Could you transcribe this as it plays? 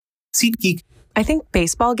SeatGeek. I think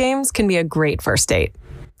baseball games can be a great first date.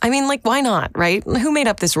 I mean, like, why not, right? Who made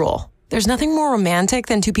up this rule? There's nothing more romantic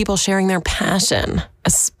than two people sharing their passion,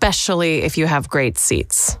 especially if you have great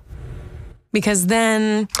seats. Because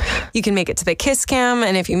then you can make it to the kiss cam,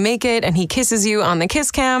 and if you make it and he kisses you on the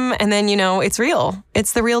kiss cam, and then, you know, it's real.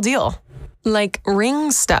 It's the real deal. Like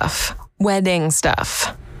ring stuff, wedding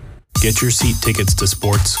stuff. Get your seat tickets to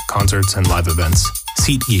sports, concerts, and live events.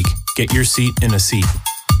 SeatGeek. Get your seat in a seat.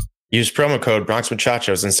 Use promo code Bronx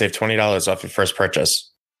Muchachos and save $20 off your first purchase.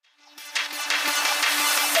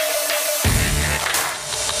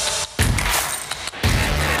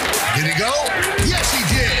 Did he go? Yes, he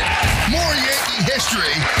did. More Yankee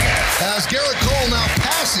history as Garrett Cole now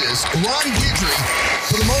passes Ron Guidry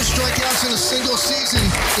for the most strikeouts in a single season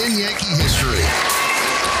in Yankee history.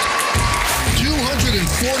 249,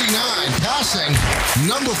 passing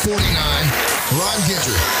number 49, Ron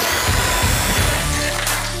Guidry.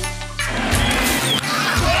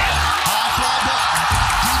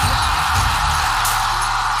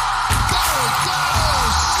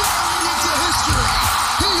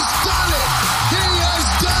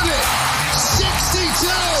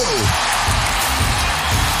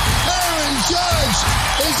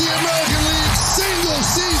 Is the American League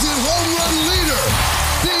single-season home run leader.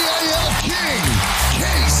 The AL King.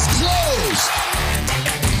 Case closed.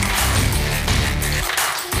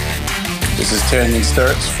 This is Tanya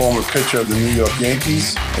Sturts, former pitcher of the New York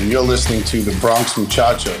Yankees, and you're listening to the Bronx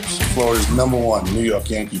Muchachos, Florida's #1 New York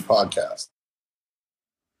Yankee podcast.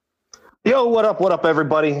 Yo, what up,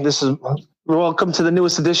 everybody? Welcome to the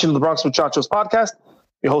newest edition of the Bronx Muchachos podcast.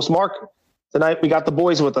 Your host, Mark. Tonight, we got the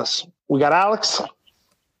boys with us. We got Alex.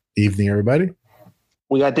 Evening, everybody.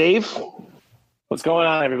 We got Dave. What's going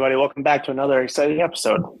on, everybody? Welcome back to another exciting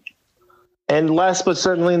episode. And last but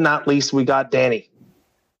certainly not least, we got Danny.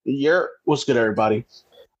 What's good, everybody?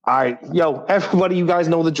 All right. Yo, everybody, you guys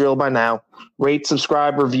know the drill by now. Rate,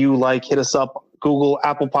 subscribe, review, like, hit us up. Google,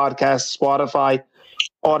 Apple Podcasts, Spotify,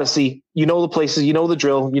 Odyssey. You know the places. You know the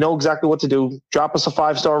drill. You know exactly what to do. Drop us a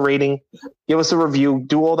 5-star rating. Give us a review.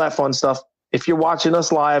 Do all that fun stuff. If you're watching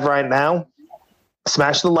us live right now,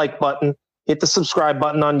 smash the like button, hit the subscribe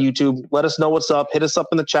button on YouTube. Let us know what's up. Hit us up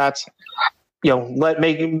in the chats. You know,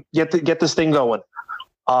 get this thing going.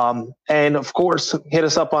 And of course, hit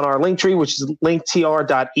us up on our link tree, which is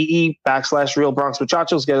linktr.ee/Real Bronx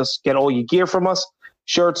Muchachos. Get all your gear from us,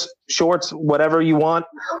 shirts, shorts, whatever you want.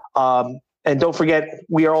 And don't forget,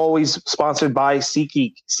 we are always sponsored by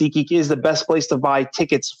SeatGeek. SeatGeek is the best place to buy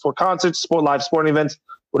tickets for concerts, live sporting events,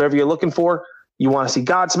 whatever you're looking for. You want to see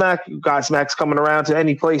Godsmack? Godsmack's coming around to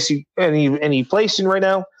any place right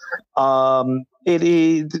now.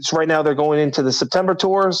 It's right now they're going into the September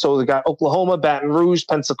tour. So they got Oklahoma, Baton Rouge,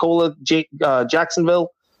 Pensacola,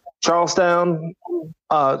 Jacksonville, Charlestown,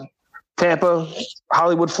 Tampa,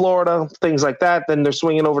 Hollywood, Florida, things like that. Then they're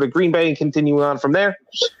swinging over to Green Bay and continuing on from there.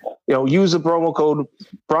 You know, use the promo code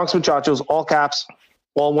Bronx Muchachos, all caps,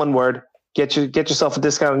 all one word. Get yourself a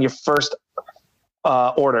discount on your first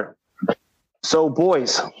order. So,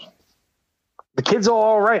 boys, the kids are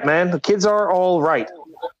all right, man. The kids are all right.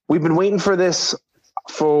 We've been waiting for this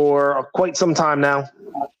for quite some time now.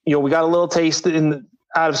 You know, we got a little taste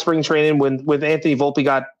out of spring training when Anthony Volpe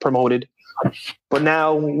got promoted, but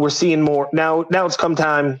now we're seeing more. Now it's come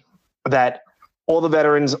time that all the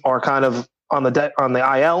veterans are kind of on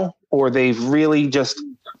the IL, or they've really just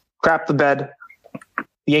crapped the bed.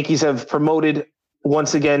 The Yankees have promoted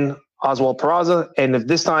once again Oswald Peraza, and if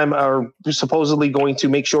this time are supposedly going to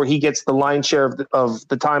make sure he gets the lion's share of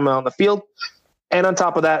the time on the field. And on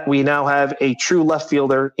top of that, we now have a true left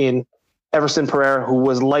fielder in Everson Pereira, who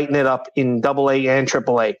was lighting it up in AA and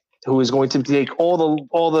AAA, who is going to take all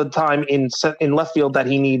the time in left field that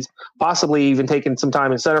he needs, possibly even taking some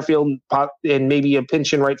time in center field and maybe a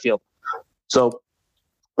pinch in right field. So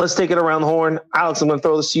let's take it around the horn. Alex, I'm going to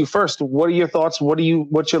throw this to you first. What are your thoughts?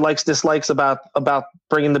 What's your likes, dislikes about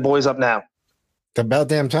bringing the boys up now? It's about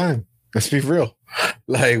damn time. Let's be real.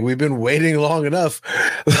 Like, we've been waiting long enough.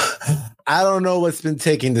 I don't know what's been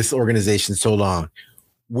taking this organization so long.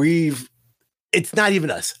 It's not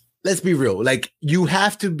even us. Let's be real. Like, you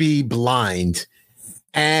have to be blind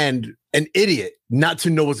and an idiot not to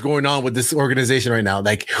know what's going on with this organization right now.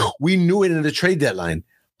 Like, we knew it in the trade deadline.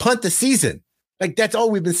 Punt the season. Like, that's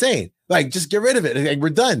all we've been saying. Like, just get rid of it. Like, we're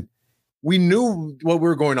done. We knew what we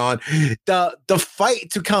were going on. The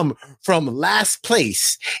fight to come from last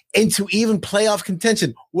place into even playoff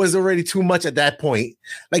contention was already too much at that point.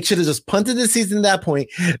 Like, should have just punted the season at that point.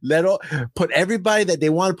 Put everybody that they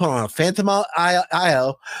want to put on a phantom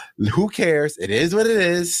IL. Who cares? It is what it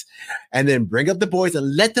is. And then bring up the boys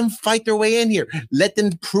and let them fight their way in here. Let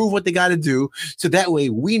them prove what they got to do. So that way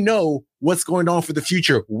we know what's going on for the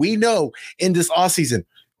future. We know in this offseason,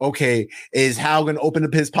 okay, is Hal going to open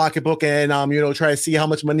up his pocketbook and try to see how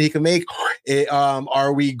much money he can make?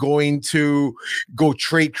 Are we going to go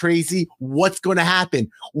trade crazy? What's going to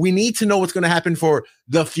happen? We need to know what's going to happen for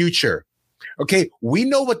the future. Okay, we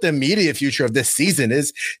know what the immediate future of this season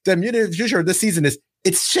is. The immediate future of this season is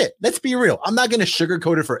it's shit. Let's be real. I'm not going to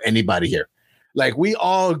sugarcoat it for anybody here. Like, we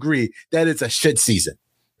all agree that it's a shit season.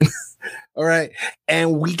 All right,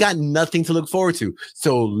 and we got nothing to look forward to.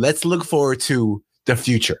 So let's look forward to the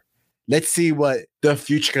future. Let's see what the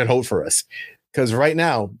future can hold for us. Because right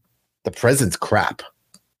now, the present's crap.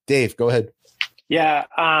 Dave, go ahead. Yeah,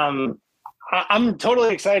 I'm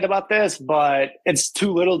totally excited about this, but it's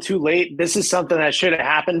too little too late. This is something that should have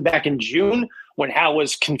happened back in June when Hal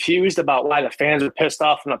was confused about why the fans were pissed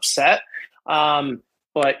off and upset.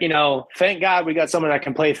 But, thank God we got someone that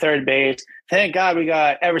can play third base. Thank God we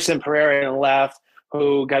got Everson Pereira in the left,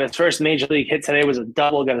 who got his first major league hit today, was a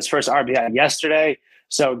double, got his first RBI yesterday.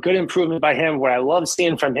 So good improvement by him. What I love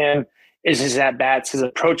seeing from him is his at-bats, his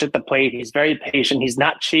approach at the plate. He's very patient. He's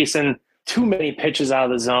not chasing too many pitches out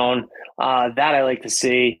of the zone. That I like to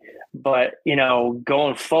see. But,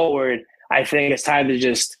 going forward, I think it's time to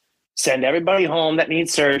just send everybody home that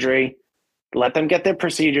needs surgery, let them get their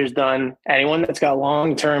procedures done. Anyone that's got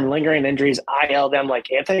long-term lingering injuries, IL them.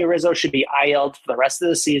 Like Anthony Rizzo should be IL'd for the rest of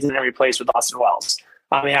the season and replaced with Austin Wells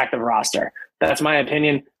on the active roster. That's my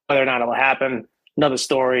opinion. Whether or not it'll happen, another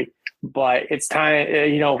story. But it's time,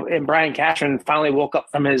 and Brian Cashman finally woke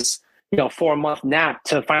up from his, 4-month nap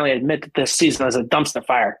to finally admit that this season is a dumpster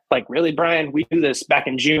fire. Like, really, Brian? We knew this back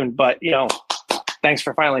in June, but, thanks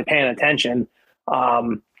for finally paying attention.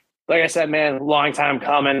 Like I said, man, long time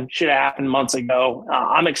coming. Should have happened months ago.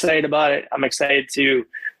 I'm excited about it. I'm excited to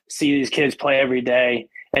see these kids play every day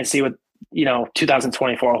and see what,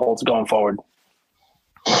 2024 holds going forward.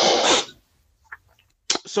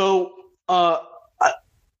 So I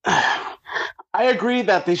agree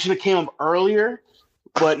that they should have came up earlier,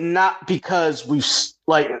 but not because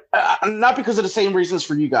not because of the same reasons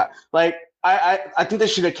for you guys. Like, I think they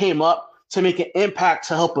should have came up to make an impact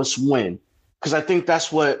to help us win, because I think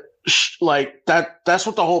that's what that's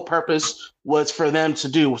what the whole purpose was for them to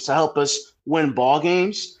do, was to help us win ball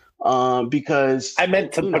games. Because I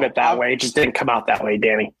meant to put it that way. It just didn't come out that way,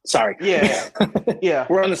 Danny. Sorry. Yeah. Yeah.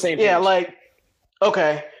 We're on the same page. Yeah.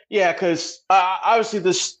 Okay. Yeah. Because obviously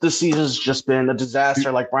this season's just been a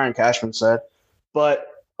disaster, like Brian Cashman said. But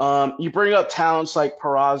you bring up talents like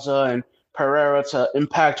Peraza and Pereira to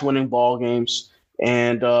impact winning ball games.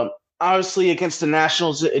 And obviously against the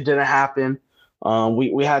Nationals, it didn't happen.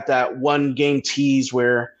 We had that one game tease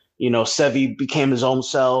where, Sevy became his own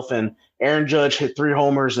self and Aaron Judge hit 3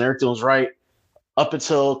 homers and everything was right up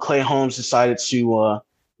until Clay Holmes decided to,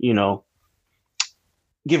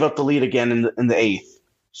 give up the lead again in the 8th.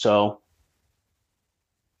 So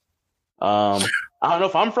I don't know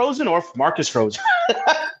if I'm frozen or if Mark is frozen.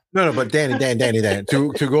 No, but Danny,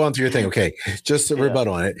 to go on to your thing, okay, just to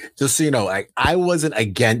rebuttal on it, just so you know, I wasn't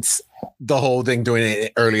against the whole thing doing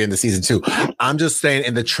it early in the season too. I'm just saying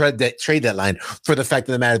in the trade deadline, for the fact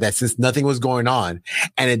of the matter that since nothing was going on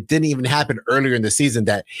and it didn't even happen earlier in the season,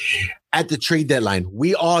 that at the trade deadline,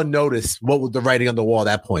 we all noticed what was the writing on the wall at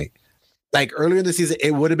that point. Like earlier in the season,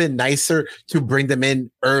 it would have been nicer to bring them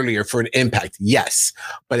in earlier for an impact. Yes,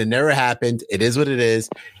 but it never happened. It is what it is.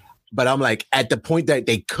 But I'm like, at the point that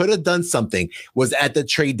they could have done something was at the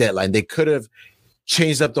trade deadline. They could have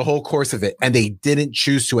changed up the whole course of it, and they didn't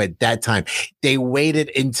choose to at that time. They waited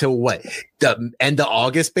until what? The end of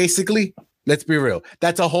August, basically? Let's be real.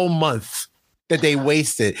 That's a whole month that they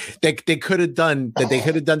wasted. They could have done that. They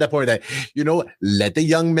could have done that point that, let the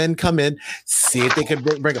young men come in, see if they could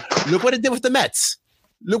bring up. Look what it did with the Mets.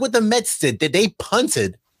 Look what the Mets did. They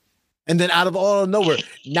punted, and then out of all nowhere,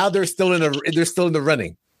 now they're still in the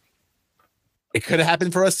running. It could have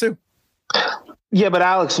happened for us too. Yeah, but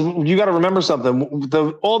Alex, you got to remember something.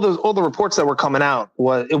 All the reports that were coming out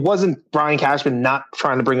it wasn't Brian Cashman not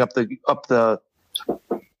trying to bring up the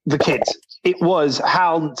kids. It was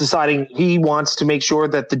Hal deciding he wants to make sure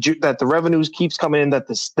that the revenues keeps coming in, that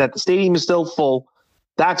the stadium is still full.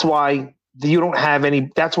 That's why you don't have any.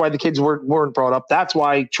 That's why the kids weren't brought up. That's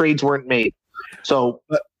why trades weren't made. So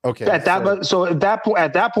okay. At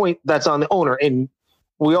that point, that's on the owner. And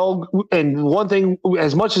and one thing,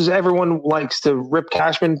 as much as everyone likes to rip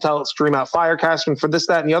Cashman, scream out, fire Cashman for this,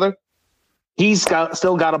 that, and the other, he's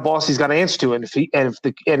still got a boss he's got to answer to. And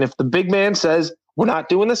if the big man says we're not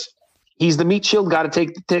doing this, he's the meat shield. Got to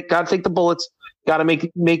take the bullets. Got to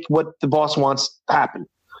make what the boss wants happen.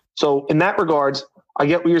 So in that regards, I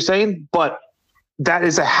get what you're saying, but that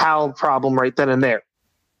is a Hal problem right then and there.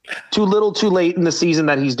 Too little, too late in the season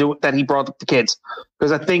that he brought up the kids,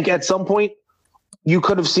 because I think at some point you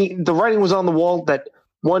could have seen the writing was on the wall that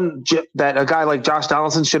a guy like Josh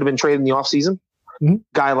Donaldson should have been traded in the offseason. Mm-hmm.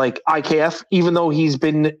 Guy like IKF, even though he's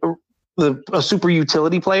been a super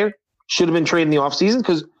utility player, should have been traded in the offseason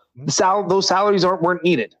because those salaries weren't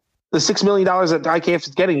needed. The $6 million that IKF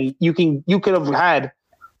is getting, you could have had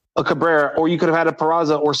a Cabrera, or you could have had a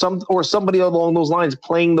Peraza, or somebody along those lines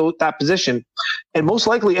playing that position, and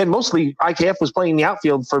mostly IKF was playing the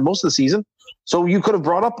outfield for most of the season. So you could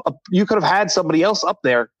have had somebody else up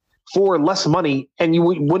there for less money, and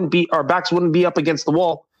our backs wouldn't be up against the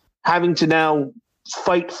wall, having to now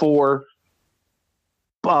fight for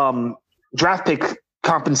draft pick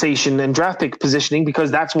compensation and draft pick positioning,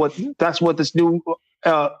 because that's what this new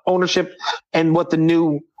ownership and what the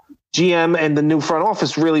new GM and the new front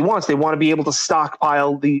office really wants. They want to be able to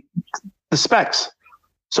stockpile the specs.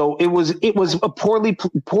 So it was a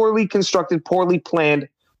poorly constructed, poorly planned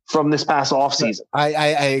from this past offseason. I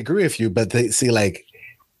agree with you, but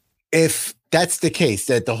if that's the case,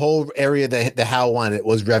 that the whole area that the Hal wanted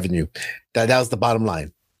was revenue, that was the bottom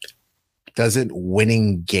line. Doesn't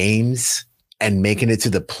winning games and making it to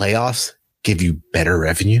the playoffs give you better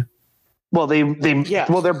revenue? Well, they're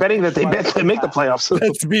betting that they make the playoffs.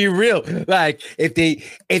 Let's be real. Like if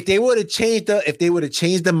they would have changed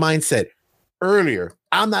the mindset earlier,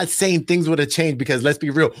 I'm not saying things would have changed, because let's be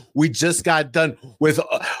real, we just got done with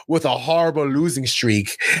a horrible losing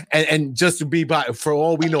streak, and just to be by, for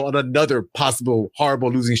all we know, on another possible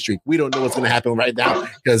horrible losing streak. We don't know what's going to happen right now,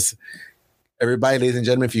 because everybody, ladies and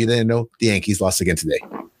gentlemen, if you didn't know, the Yankees lost again today.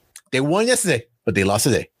 They won yesterday, but they lost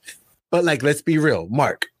today. But let's be real,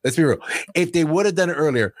 Mark. Let's be real. If they would have done it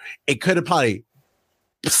earlier, it could have probably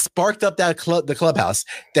sparked up the clubhouse,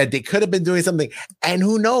 that they could have been doing something. And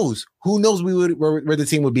who knows where the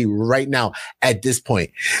team would be right now at this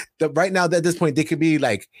point. Right now at this point, they could be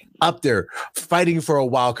up there fighting for a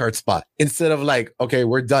wild card spot, instead of okay,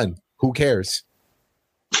 we're done. Who cares?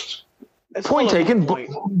 Point taken.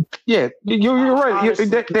 Yeah, you're right.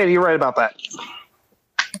 Danny, you're right about that.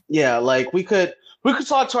 Yeah, we could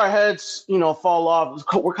talk to our heads, fall off.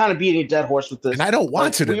 We're kind of beating a dead horse with this. And I don't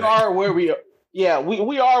want to. We are where we are. Yeah,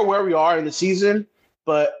 we are where we are in the season,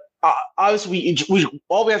 but obviously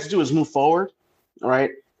all we have to do is move forward, right?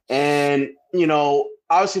 And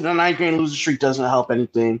obviously the 9-game losing streak doesn't help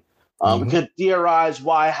anything. We could theorize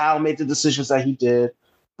why Hal made the decisions that he did,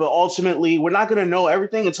 but ultimately we're not going to know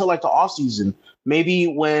everything until the offseason. Maybe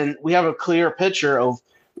when we have a clear picture of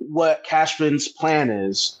what Cashman's plan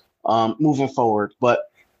is moving forward. But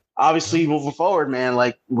obviously moving forward,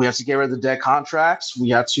 man, we have to get rid of the dead contracts. We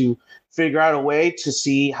have to figure out a way to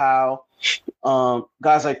see how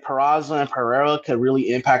guys like Peraza and Pereira could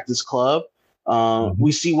really impact this club.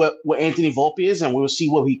 We see what Anthony Volpe is, and we'll see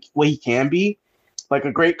what he can be.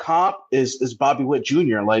 A great comp is Bobby Witt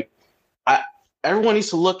Jr. Everyone needs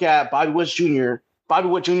to look at Bobby Witt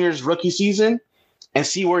Jr.'s rookie season and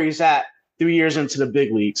see where he's at 3 years into the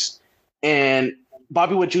big leagues. And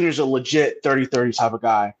Bobby Witt Jr. is a legit 30-30 type of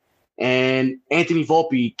guy. And Anthony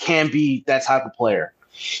Volpe can be that type of player.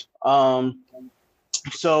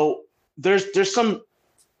 So there's things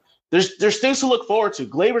to look forward to.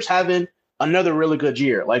 Gleyber's having another really good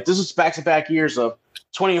year. This is back-to-back years of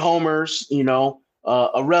 20 homers,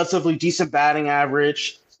 a relatively decent batting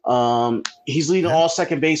average. He's leading all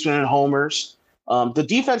second basemen in homers. The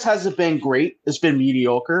defense hasn't been great. It's been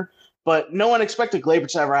mediocre, but no one expected Gleyber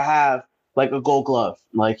to ever have a gold glove.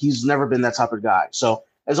 He's never been that type of guy. So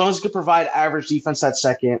as long as he can provide average defense at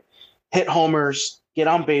second, hit homers, get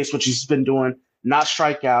on base, which he's been doing, not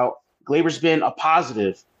strike out, Gleyber's been a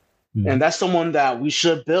positive. And that's someone that we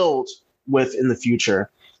should build with in the future.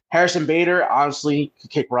 Harrison Bader, honestly, could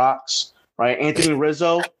kick rocks, right? Anthony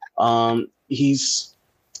Rizzo, he's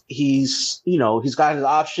got his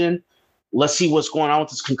option. Let's see what's going on with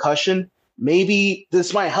his concussion. Maybe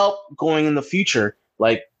this might help going in the future.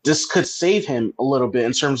 This could save him a little bit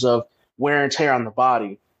in terms of wear and tear on the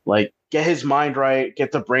body. Get his mind right,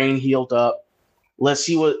 get the brain healed up. Let's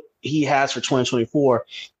see what he has for 2024.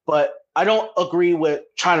 But I don't agree with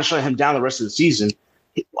trying to shut him down the rest of the season.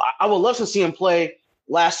 I would love to see him play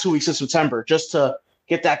last 2 weeks of September just to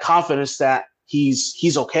get that confidence that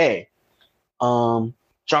he's okay.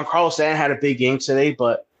 Giancarlo Stanton had a big game today,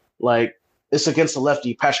 but like it's against the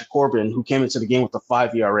lefty Patrick Corbin, who came into the game with a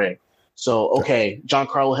 5 ERA. So okay,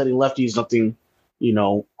 Giancarlo hitting lefties, nothing,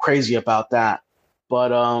 crazy about that.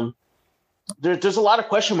 But there's a lot of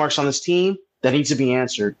question marks on this team that need to be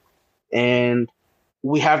answered, and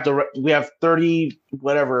we have 30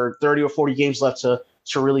 or 40 games left to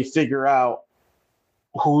really figure out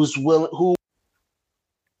who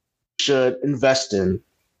should invest in.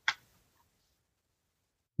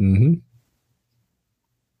 Mm-hmm.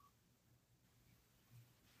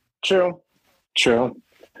 True.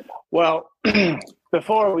 Well,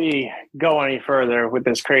 before we go any further with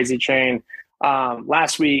this crazy train,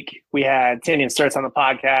 last week we had Tandy and Sturts on the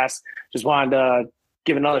podcast. Just wanted to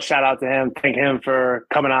give another shout out to him, thank him for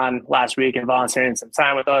coming on last week and volunteering some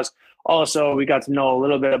time with us. Also, we got to know a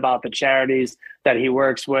little bit about the charities that he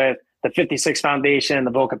works with, the 56 Foundation, the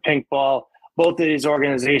Boca Pink Ball. Both of these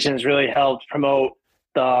organizations really helped promote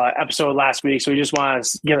the episode last week. So we just want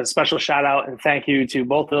to give a special shout out and thank you to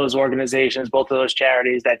both of those organizations, both of those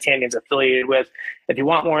charities that Tanya's affiliated with. If you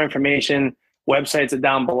want more information, websites are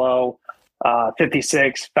down below,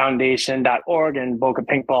 56foundation.org and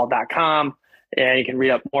bocapinkball.com. And you can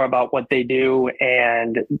read up more about what they do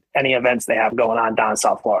and any events they have going on down in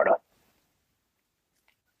South Florida.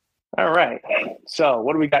 All right. So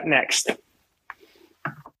what do we got next?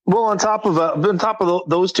 Well, on top of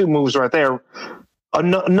those two moves right there,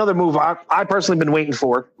 another move I personally been waiting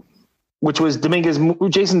for, which was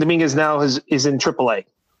Jason Dominguez now is in AAA,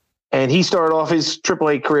 and he started off his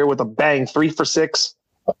AAA career with a bang, 3 for 6,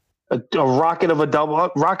 a rocket of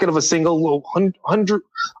a single,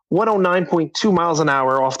 109.2 miles an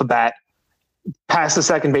hour off the bat, past the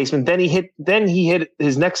second baseman. Then he hit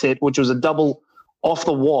his next hit, which was a double off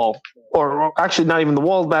the wall, or actually not even the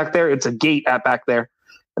wall back there. It's a gate at back there,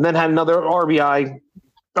 and then had another RBI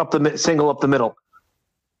single up the middle.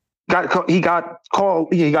 He got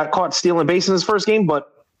caught stealing base in his first game, but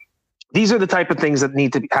these are the type of things that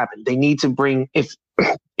need to happen. They need to bring, if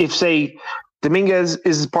say Dominguez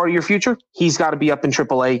is part of your future, he's got to be up in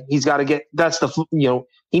AAA. He's got to get,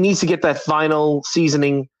 he needs to get that final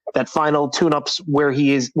seasoning, that final tune-ups where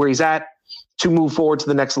he's at to move forward to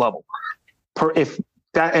the next level.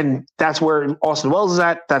 That's where Austin Wells is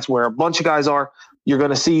at. That's where a bunch of guys are. You're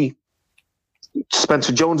going to see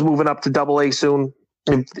Spencer Jones moving up to AA soon.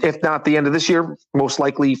 If not the end of this year, most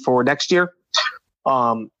likely for next year.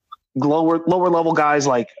 Lower level guys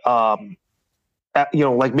like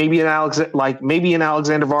maybe an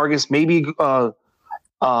Alexander Vargas, maybe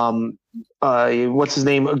what's his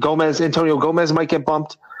name, Antonio Gomez might get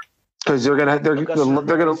bumped because they're gonna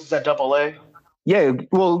is that AA. Yeah,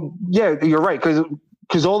 well, yeah, you're right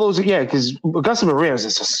because all those because Augusto Ramirez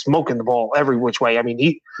is just smoking the ball every which way. I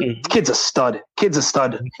mean, kid's a stud.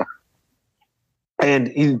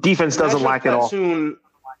 And defense doesn't lack at all.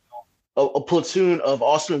 A platoon of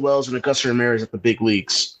Austin Wells and Augusto Ramirez at the big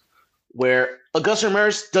leagues, where Augusto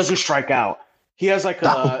Ramirez doesn't strike out. He has like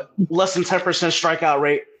a less than 10% strikeout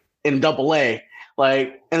rate in AA.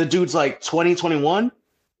 Like, and the dude's like 20, 21.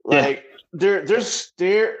 Like, this is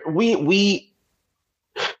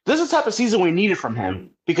the type of season we needed from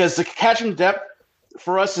him because the catching depth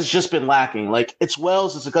for us has just been lacking. Like, it's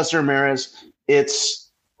Wells, it's Augusto Ramirez, it's.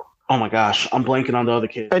 Oh my gosh, I'm blanking on the other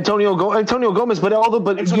kid. Antonio Gomez, but all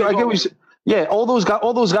those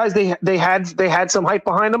guys they had some hype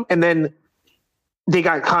behind them, and then they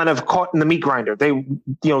got kind of caught in the meat grinder. They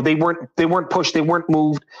weren't pushed, they weren't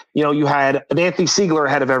moved. You had an Anthony Siegler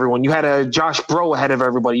ahead of everyone. You had a Josh Bro ahead of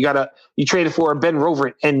everybody. You traded for a Ben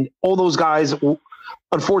Rovert, and all those guys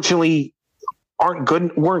unfortunately weren't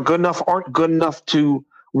good enough to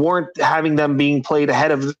warrant having them being played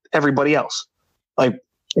ahead of everybody else. Like,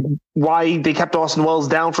 why they kept Austin Wells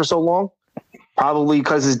down for so long? Probably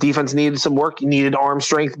because his defense needed some work. He needed arm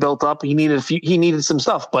strength built up. He needed some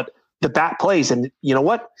stuff, but the bat plays. And you know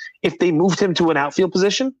what? If they moved him to an outfield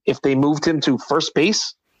position, if they moved him to first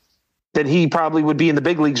base, then he probably would be in the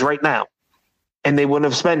big leagues right now. And they wouldn't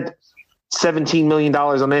have spent $17 million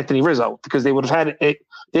on Anthony Rizzo because they would have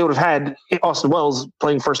had Austin Wells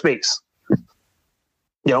playing first base.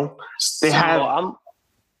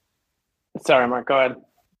 Sorry, Mark, go ahead.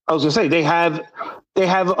 I was gonna say there's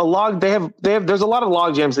a lot of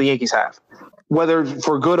log jams the Yankees have, whether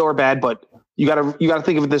for good or bad. But you gotta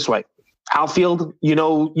think of it this way: outfield, you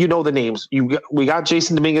know the names. We got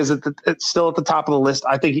Jason Dominguez still at the top of the list.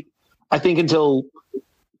 I think until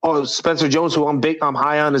Spencer Jones, who I'm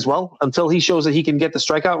high on as well, until he shows that he can get the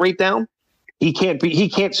strikeout rate down, he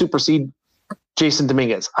can't supersede Jason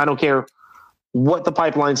Dominguez. I don't care what the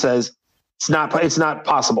pipeline says; it's not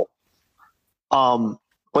possible.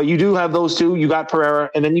 But you do have those two. You got Pereira,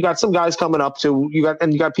 and then you got some guys coming up too. You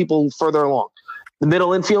got people further along. The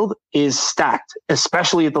middle infield is stacked,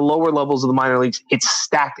 especially at the lower levels of the minor leagues. It's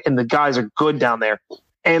stacked, and the guys are good down there,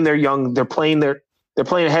 and they're young. They're playing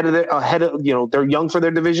ahead of they're young for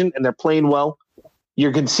their division, and they're playing well.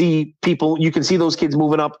 You can see those kids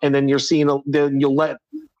moving up, and then you're seeing you'll let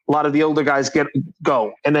a lot of the older guys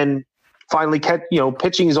go, and then finally,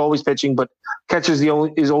 pitching is always pitching, but catcher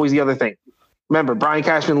is always the other thing. Remember, Brian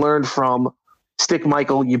Cashman learned from Stick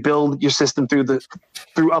Michael. You build your system through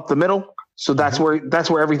up the middle. So that's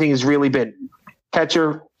where everything has really been.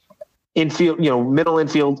 Catcher, infield, middle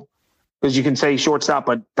infield, because you can say shortstop,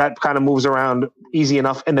 but that kind of moves around easy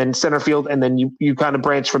enough. And then center field, and then you kind of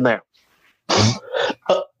branch from there.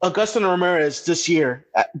 Augustin Ramirez this year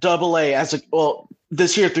at AA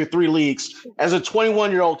this year through 3 leagues as a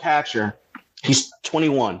 21-year-old catcher. He's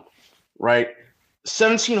 21, right?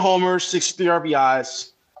 17 homers, 63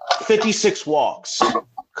 RBIs, 56 walks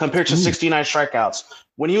compared to 69 strikeouts.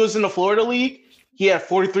 When he was in the Florida League, he had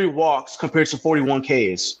 43 walks compared to 41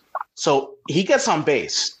 Ks. So he gets on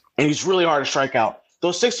base, and he's really hard to strike out.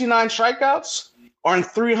 Those 69 strikeouts are in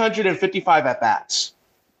 355 at-bats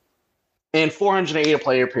and 408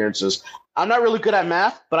 player appearances. I'm not really good at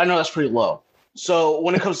math, but I know that's pretty low. So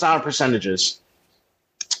when it comes down to percentages.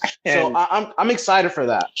 So I'm excited for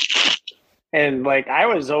that. And I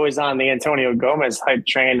was always on the Antonio Gomez hype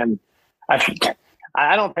train, and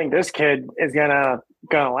I don't think this kid is gonna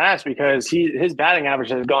last because his batting average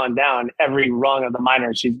has gone down every rung of the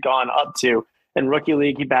minors he's gone up to. In rookie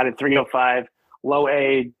league, he batted 305, low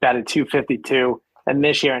A batted 252, and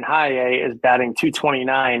this year in high A is batting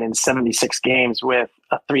 229 in 76 games with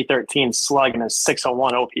a 313 slug and a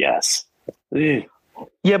 601 OPS. Ugh.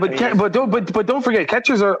 Yeah, but don't forget,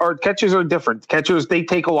 catchers are different. Catchers, they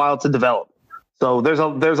take a while to develop. So there's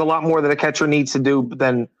a lot more that a catcher needs to do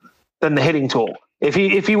than the hitting tool. If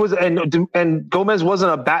he was and Gomez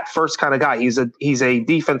wasn't a bat first kind of guy. He's a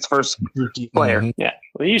defense first player. Mm-hmm. Yeah,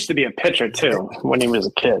 well, he used to be a pitcher too when he was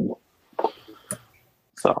a kid.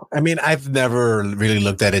 So I mean, I've never really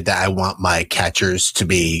looked at it that I want my catchers to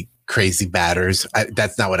be crazy batters.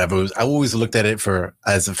 That's not what I always looked at it for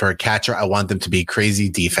a catcher. I want them to be crazy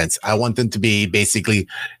defense. I want them to be basically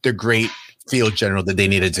the great field general that they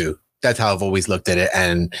need to do. That's how I've always looked at it.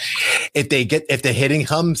 And if the hitting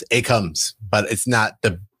comes, it comes, but it's not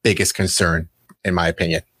the biggest concern, in my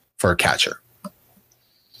opinion, for a catcher.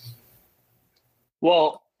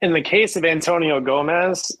 Well, in the case of Antonio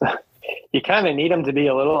Gomez, you kind of need him to be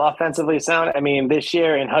a little offensively sound. I mean, this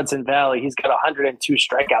year in Hudson Valley, he's got 102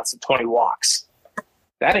 strikeouts and 20 walks.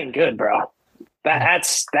 That ain't good, bro.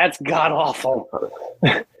 That's god awful.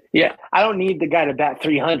 Yeah, I don't need the guy to bat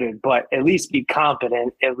 300, but at least be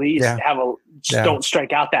competent. At least don't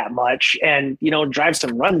strike out that much, and drive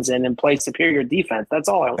some runs in and play superior defense. That's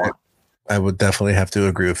all I want. I would definitely have to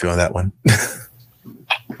agree with you on that one.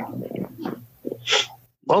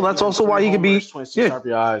 Well, that's also why he could be.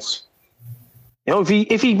 RBIs.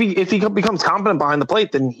 If he becomes competent behind the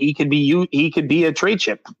plate, then he could be a trade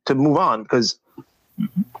chip to move on because.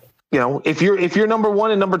 If your number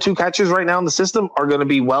 1 and number 2 catchers right now in the system are going to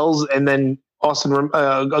be Wells and then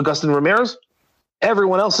Augustin Ramirez,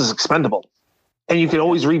 everyone else is expendable, and you can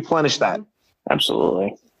always replenish that.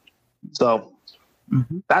 Absolutely. So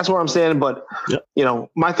that's where I'm standing. But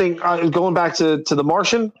my thing going back to the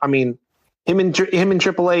Martian. I mean, him in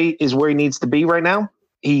AAA is where he needs to be right now.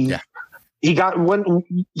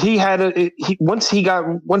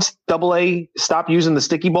 Once AA stopped using the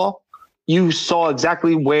sticky ball. You saw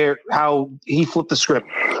exactly how he flipped the script.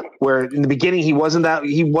 Where in the beginning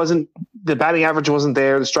the batting average wasn't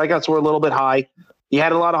there. The strikeouts were a little bit high. He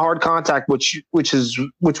had a lot of hard contact, which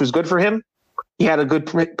was good for him. He had a good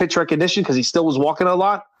pitch recognition because he still was walking a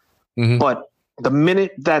lot. Mm-hmm. But the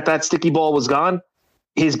minute that sticky ball was gone,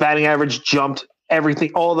 his batting average jumped.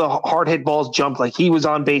 Everything, all the hard hit balls jumped. Like he was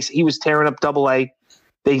on base. He was tearing up AA.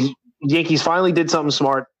 The Yankees finally did something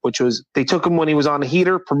smart, which was they took him when he was on a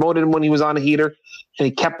heater, promoted him when he was on a heater, and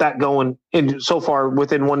he kept that going in so far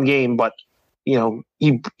within one game. But he was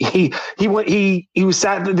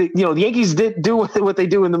sad. The Yankees did do what they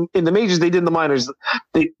do in the majors. They did in the minors.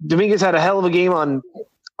 Dominguez had a hell of a game on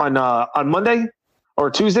Monday or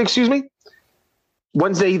Tuesday, excuse me.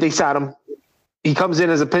 Wednesday they sat him. He comes in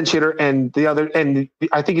as a pinch hitter, and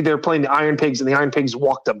I think they're playing the Iron Pigs, and the Iron Pigs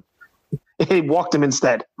walked him. They walked him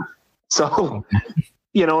instead. So,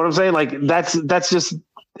 you know what I'm saying? Like that's just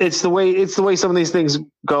it's the way some of these things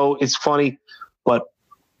go. It's funny, but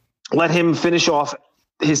let him finish off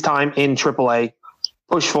his time in AAA,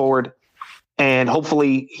 push forward, and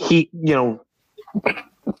hopefully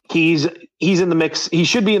he's in the mix. He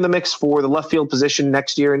should be in the mix for the left field position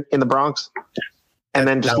next year in the Bronx. And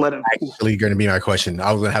then just let it. Actually, going to be my question.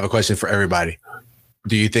 I was going to have a question for everybody.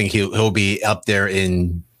 Do you think he'll be up there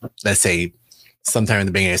in, let's say, sometime in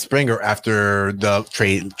the beginning of spring, or after the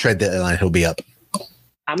trade deadline, he'll be up?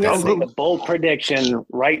 I'm going to make a bold prediction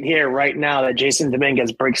right here, right now, that Jason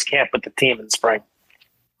Dominguez breaks camp with the team in spring.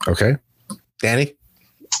 Okay, Danny.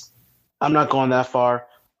 I'm not going that far.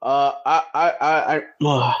 Why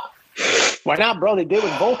not, bro? They did it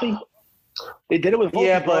with Volpe. They did it with Volpe.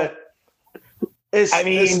 Yeah, but it's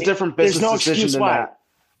a different business decision than that.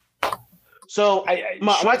 So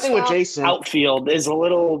my thing with Jason, outfield is a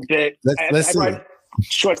little bit. Let's see.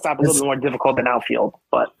 Shortstop a little bit more difficult than outfield,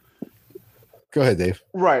 but go ahead, Dave.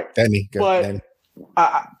 Right, Danny. Danny.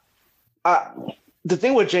 The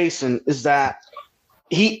thing with Jason is that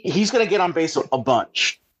he's going to get on base a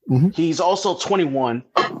bunch. Mm-hmm. He's also 21.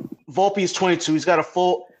 Volpe is 22. He's got a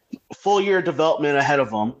full year of development ahead of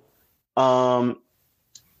him.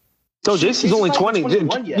 So Jason's only 20.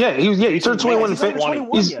 Yeah, he turned 21 in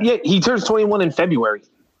February. He turns 21 in February.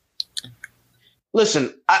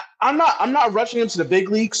 Listen, I'm not rushing him to the big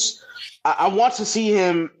leagues. I want to see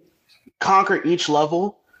him conquer each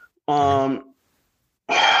level. I'm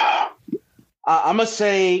gonna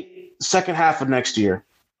say second half of next year.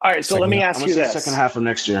 All right, so let me ask you this: second half of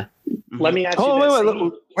next year. Let me ask you this.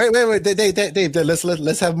 Wait.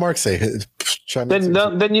 Let's have Mark say it.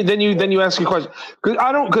 Then you ask your question. Cause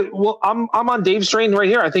I'm on Dave's train right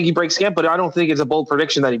here. I think he breaks camp, but I don't think it's a bold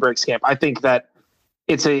prediction that he breaks camp. I think that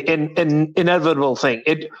it's an inevitable thing.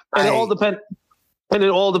 It all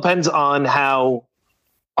depends on how.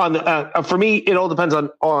 For me, it all depends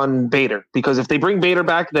on Bader, because if they bring Bader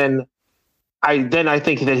back, then I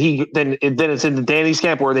think that then it's in the Danny's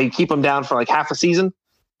camp where they keep him down for like half a season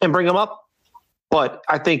and bring him up. But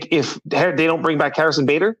I think if they don't bring back Harrison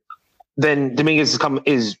Bader, then Dominguez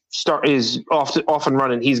is off and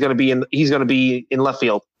running. He's going to be in left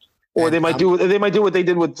field, or they might do what they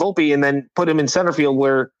did with Volpe and then put him in center field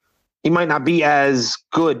where he might not be as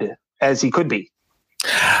good as he could be.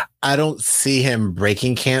 I don't see him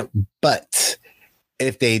breaking camp, but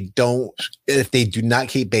if they do not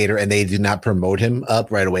keep Bader and they do not promote him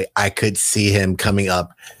up right away, I could see him coming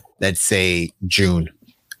up, let's say June.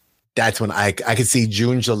 That's when I could see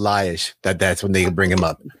June, July-ish, that's when they can bring him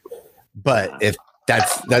up. But if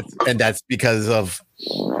that's because of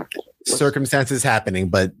circumstances happening.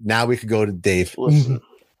 But now we could go to Dave. Listen,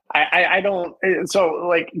 I don't. So,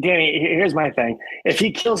 like, Danny, here's my thing. If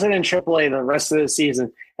he kills it in AAA the rest of the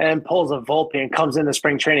season and then pulls a Volpe and comes into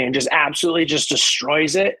spring training and just absolutely just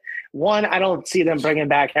destroys it, one, I don't see them bringing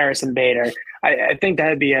back Harrison Bader. I think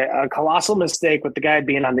that'd be a colossal mistake with the guy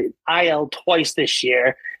being on the IL twice this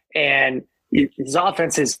year. And his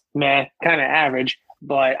offense is kind of average.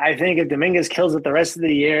 But I think if Dominguez kills it the rest of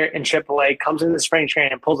the year in AAA, comes into spring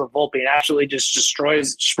training and pulls a Volpe and absolutely just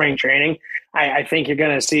destroys spring training, I think you're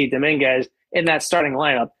going to see Dominguez in that starting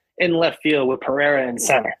lineup in left field with Pereira in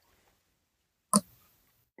center,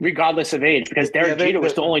 regardless of age, because Derek Jeter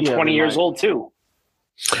was still only 20 years old too.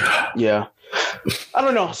 Yeah. I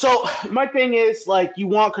don't know. So my thing is, like, you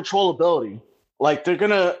want controllability. Like, they're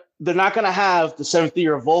not going to have the seventh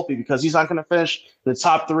year of Volpe because he's not going to finish the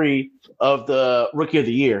top 3 of the rookie of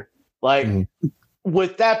the year. Like,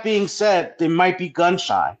 with that being said, they might be gun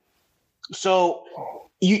shy. So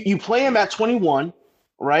you play him at 21,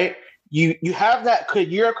 right? You have that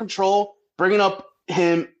year of control, bringing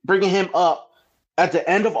him up at the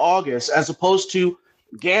end of August, as opposed to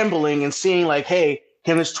gambling and seeing like, hey,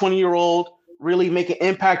 can this 20-year-old really make an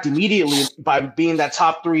impact immediately by being that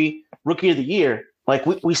top 3 rookie of the year? Like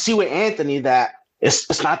we see with Anthony that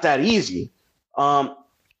it's not that easy.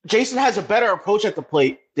 Jason has a better approach at the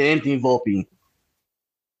plate than Anthony Volpe.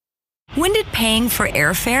 When did paying for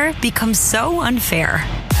airfare become so unfair?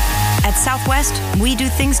 At Southwest, we do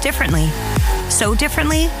things differently. So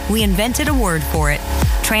differently, we invented a word for it: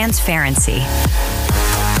 transparency.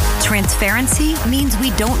 Transparency means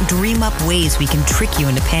we don't dream up ways we can trick you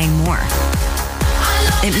into paying more.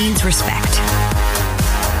 It means respect.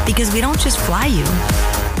 Because we don't just fly you,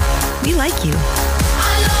 we like you.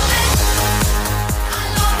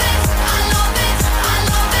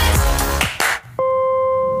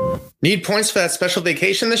 Need points for that special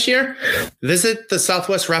vacation this year? Visit the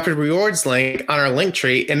Southwest Rapid Rewards link on our link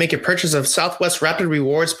tree and make a purchase of Southwest Rapid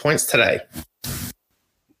Rewards points today.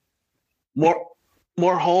 More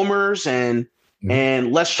homers and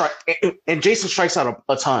less strike. And Jason strikes out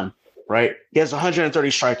a ton, right? He has 130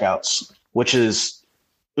 strikeouts, which is,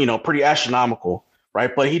 pretty astronomical,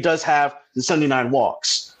 right? But he does have the 79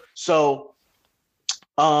 walks. So,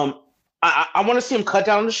 I want to see him cut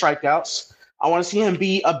down on the strikeouts. I want to see him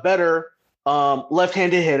be a better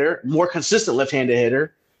left-handed hitter, more consistent left-handed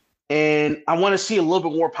hitter, and I want to see a little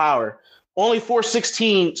bit more power. Only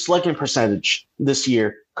 416 slugging percentage this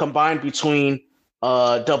year combined between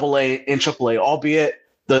AA and AAA, albeit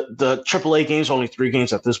the AAA games are only 3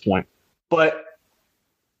 games at this point. But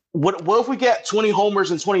what if we get 20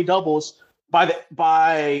 homers and 20 doubles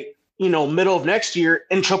by middle of next year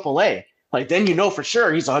in AAA? Like, then for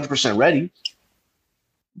sure he's 100% ready.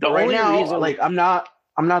 But right now,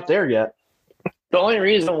 I'm not there yet. The only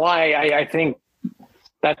reason why I think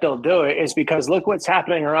that they'll do it is because look what's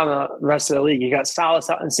happening around the rest of the league. You got Salas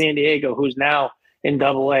out in San Diego, who's now in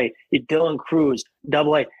AA. Dylan Cruz,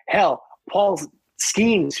 AA. Hell, Paul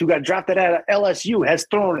Skeens, who got drafted out of LSU, has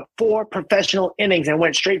thrown 4 professional innings and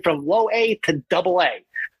went straight from low A to AA.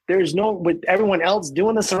 There's with everyone else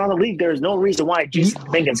doing this around the league, there's no reason why Jason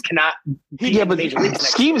Dominguez cannot be in Major Leagues.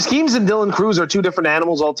 Schemes and Dylan Cruz are 2 different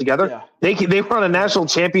animals altogether. Yeah. They were on a national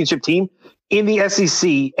championship team in the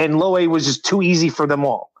SEC, and low A was just too easy for them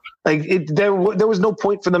all. There was no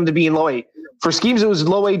point for them to be in low A. For Schemes, it was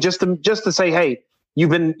low A just to say, hey, you've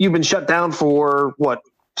been shut down for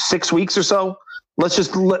 6 weeks or so. Let's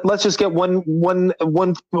just get one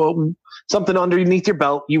something underneath your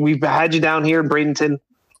belt. We've had you down here in Bradenton.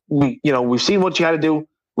 We've seen what you had to do.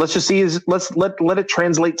 Let's just see let's let it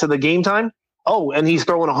translate to the game time. Oh, and he's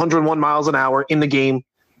throwing 101 miles an hour in the game.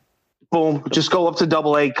 Boom, just go up to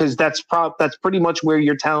AA because that's pretty much where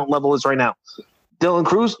your talent level is right now. Dylan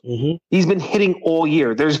Cruz, he's been hitting all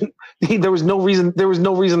year. There was no reason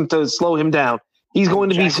to slow him down. He's going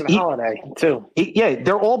to be Holiday too.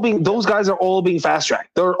 Those guys are all being fast tracked.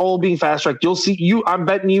 They're all being fast tracked. You'll see. I'm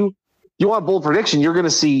betting you want a bold prediction. You're going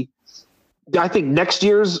to see. I think next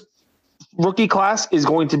year's rookie class is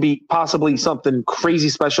going to be possibly something crazy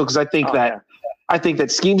special because I think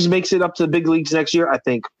that Schemes makes it up to the big leagues next year. I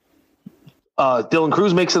think Dylan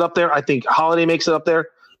Cruz makes it up there. I think Holiday makes it up there.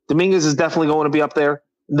 Dominguez is definitely going to be up there.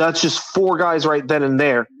 That's just 4 guys right then and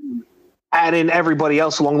there. Add in everybody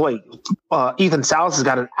else along the way. Ethan Salas has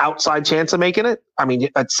got an outside chance of making it. I mean,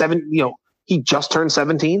 at 7, he just turned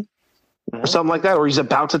 17 or something like that, or he's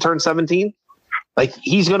about to turn 17. Like,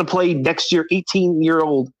 he's going to play next year,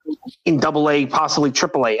 18-year-old in AA, possibly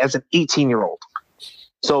AAA as an 18-year-old.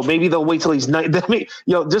 So maybe they'll wait till he's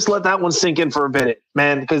just let that one sink in for a minute,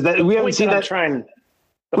 man, because we haven't seen that.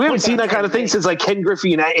 We haven't seen that kind of thing since like Ken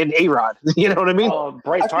Griffey and A-Rod. You know what I mean?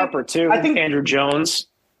 Bryce Harper too. I think Andrew Jones.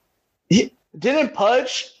 Didn't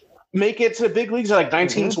Pudge make it to the big leagues at like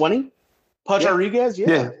 19, 20? Pudge Rodriguez,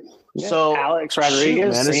 yeah. So Alex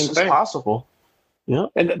Rodriguez, man, same thing. Possible. Yeah.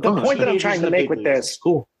 And the point that I'm trying to make with this,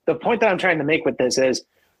 the point that I'm trying to make with this is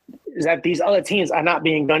that these other teams are not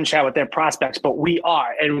being gun shy with their prospects, but we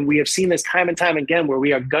are. And we have seen this time and time again where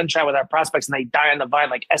we are gun shy with our prospects and they die on the vine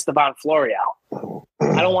like Esteban Florial.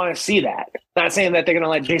 I don't want to see that. Not saying that they're going to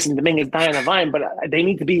let Jason Dominguez die on the vine, but they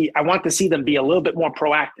need to be – I want to see them be a little bit more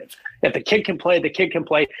proactive. If the kid can play, the kid can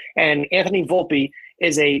play. And Anthony Volpe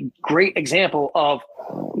is a great example of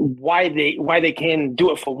why they can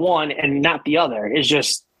do it for one and not the other. It's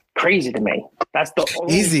just crazy to me. That's the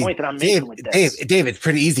only point that I'm making with this. Dave, it's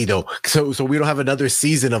pretty easy though. So we don't have another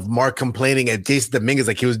season of Mark complaining at Jason Dominguez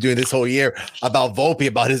like he was doing this whole year about Volpe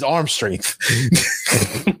about his arm strength.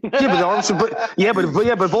 but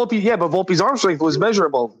Volpe's arm strength was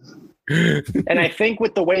measurable. And I think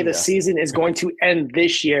with the way the season is going to end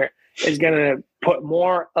this year is going to put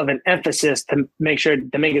more of an emphasis to make sure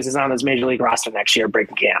Dominguez is on his major league roster next year,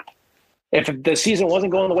 breaking camp. If the season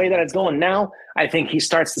wasn't going the way that it's going now, I think he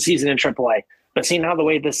starts the season in AAA. But seeing how the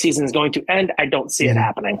way this season is going to end, I don't see it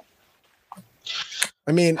happening.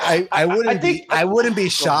 I mean, I wouldn't be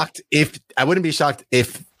shocked if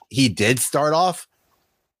he did start off,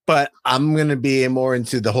 but I'm gonna be more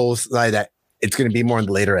into the whole side that it's gonna be more on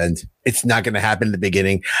the later end. It's not gonna happen in the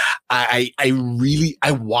beginning. I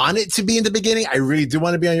want it to be in the beginning. I really do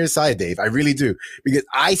want to be on your side, Dave. I really do, because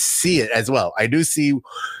I see it as well. I do see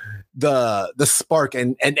the spark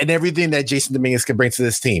and everything that Jason Dominguez can bring to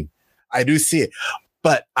this team. I do see it.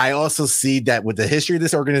 But I also see that with the history of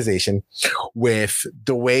this organization, with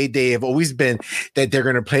the way they have always been, that they're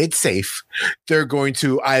going to play it safe. They're going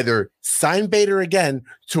to either sign Bader again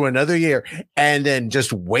to another year and then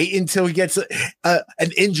just wait until he gets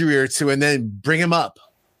an injury or two and then bring him up.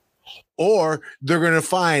 Or they're going to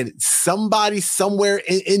find somebody somewhere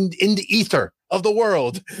in the ether of the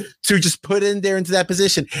world to just put in there into that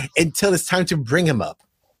position until it's time to bring him up.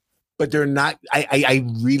 But they're not. I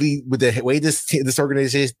really, with the way this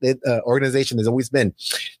organization has always been,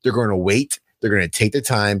 they're going to wait They're going to take the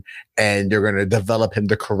time and they're going to develop him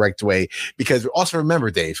the correct way. Because also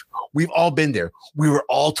remember, Dave, we've all been there. We were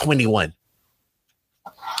all 21.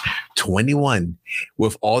 21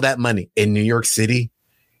 with all that money in New York City.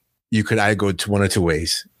 You could either go to one or two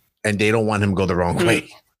ways, and they don't want him to go the wrong way.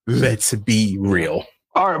 Let's be real.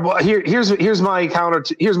 All right. Well, here's my counter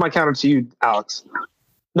to you, Alex.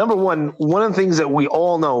 Number one of the things that we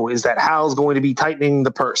all know is that Hal's going to be tightening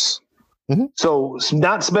the purse. Mm-hmm. So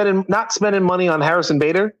not spending money on Harrison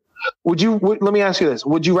Bader. Let me ask you this: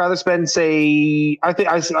 would you rather spend, say, I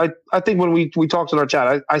think when we talked in our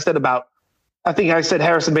chat, I said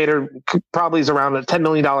Harrison Bader probably is around a $10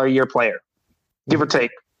 million a year player, give or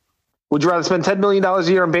take. Would you rather spend $10 million a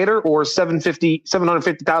year on Bader or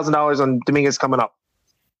 $750,000 on Dominguez coming up,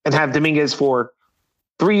 and have Dominguez for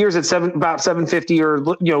 3 years at about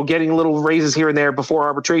 $750, or getting little raises here and there before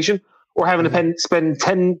arbitration, or having to spend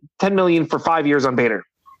 $10 million for 5 years on Bader?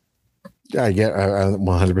 I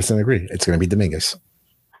 100% agree. It's going to be Dominguez,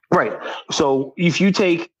 right? So if you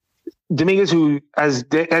take Dominguez, who, as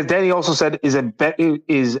Danny also said, is a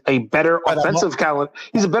better offensive talent.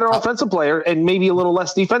 He's a better offensive player and maybe a little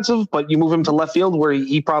less defensive, but you move him to left field where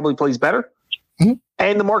he probably plays better. Mm-hmm.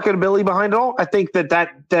 And the marketability behind it all, I think that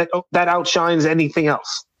outshines anything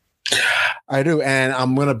else. I do, and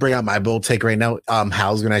I'm going to bring out my bold take right now.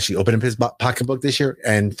 Hal's going to actually open up his pocketbook this year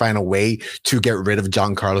and find a way to get rid of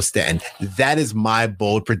Giancarlo Stanton. That is my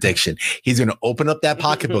bold prediction. He's going to open up that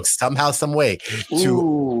pocketbook somehow, some way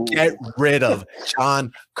to get rid of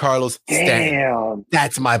Giancarlo Stanton.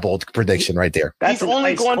 That's my bold prediction right there. That's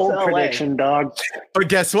only going to prediction, dog. But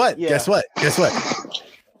guess what? Yeah. Guess what?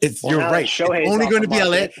 You're right. It's only going to be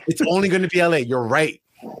LA. It's only going to be LA. You're right.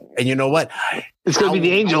 And you know what? It's going to be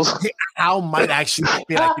the Angels. How might actually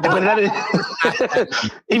be like,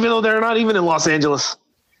 even though they're not even in Los Angeles.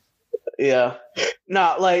 Yeah.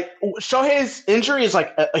 No, like Shohei's injury is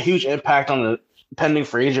like a huge impact on the pending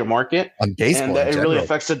free agent market. On baseball. And it really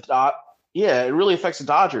affects the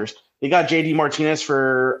Dodgers. They got JD Martinez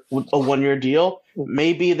for a 1 year deal.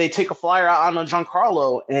 Maybe they take a flyer out on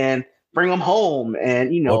Giancarlo and bring him home,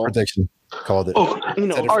 and no prediction. Called it. All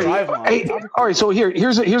right. So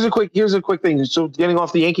here's a quick thing. So getting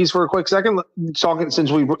off the Yankees for a quick second, talking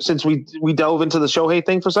since we delve into the Shohei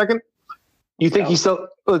thing for a second. You think he still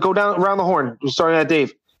go down around the horn? Starting at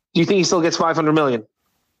Dave. Do you think he still gets $500 million?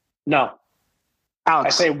 No.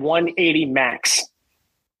 Alex, I say 180 max.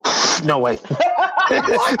 No way.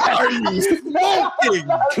 What are you smoking?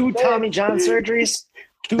 2 Tommy John surgeries.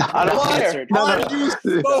 Yo,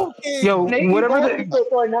 whatever.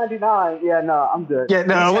 99. Yeah, no, I'm good. Yeah,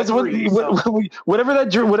 no.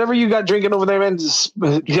 Whatever you got drinking over there, man. Just,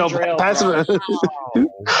 pass it.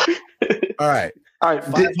 All right.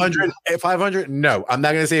 500. No, I'm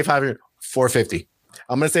not gonna say 500. 450.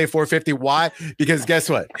 I'm gonna say 450. Why? Because guess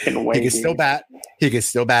what? He can still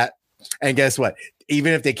bat. And guess what?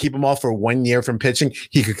 Even if they keep him off for 1 year from pitching,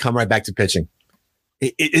 he could come right back to pitching.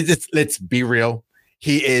 Let's be real.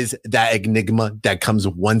 He is that enigma that comes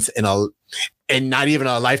once in not even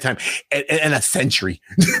a lifetime, in a century.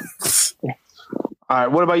 All right.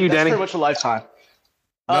 What about you, That's Danny? pretty much a lifetime.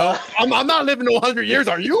 No, I'm not living to 100 years.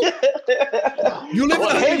 Are you? You live in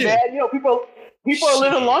 100 years. Man, people are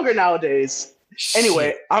living longer nowadays.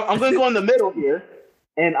 Anyway, I'm going to go in the middle here,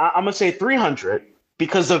 and I'm going to say 300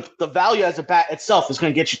 because of the value as a bat itself is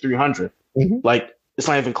going to get you 300. Mm-hmm. Like, it's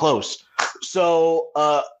not even close.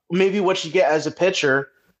 So, maybe what you get as a pitcher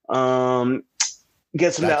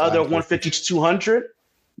gets him that other 150 to 200,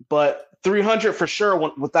 but 300 for sure,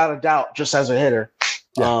 without a doubt, just as a hitter.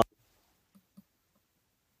 Yeah.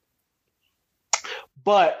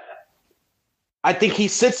 But I think he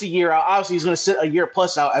sits a year out. Obviously, he's going to sit a year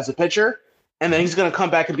plus out as a pitcher, and then he's going to come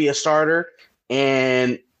back and be a starter.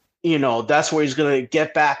 And, that's where he's going to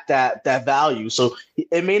get back that value. So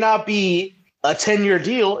it may not be a 10-year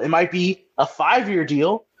deal. It might be a 5-year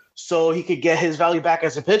deal. So he could get his value back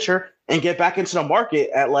as a pitcher and get back into the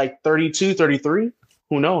market at like 32, 33.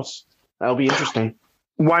 Who knows? That'll be interesting.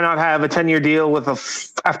 Why not have a 10-year deal with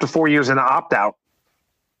after 4 years and an opt-out?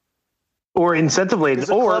 Or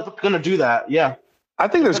incentive-laden? Or going to do that, yeah. I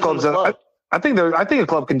think there's clubs that I think a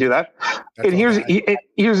club can do that. And here's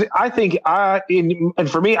I think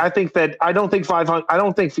and for me, I think that I don't think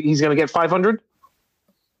he's going to get 500.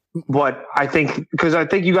 But I think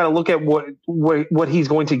you got to look at what he's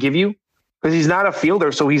going to give you, because he's not a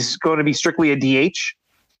fielder, so he's going to be strictly a DH.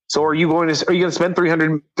 So are you going to spend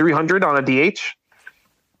 300 on a DH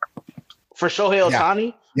for Shohei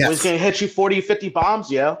Ohtani? Yes. He's going to hit you 40, 50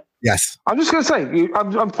 bombs. Yeah. Yes. I'm just going to say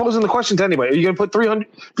I'm posing the questions anyway. Are you going to put 300?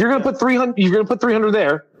 You're going to put 300. You're going to put 300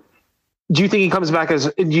 there. Do you think he comes back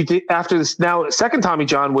do you think after this now second Tommy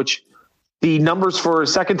John, which the numbers for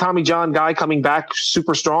second Tommy John guy coming back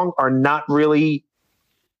super strong are not really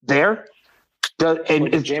there?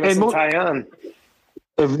 Jameson Taillon.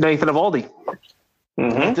 If Nathan Eovaldi.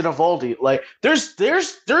 Nathan Eovaldi. Like there's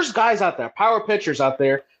guys out there, power pitchers out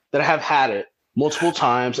there that have had it multiple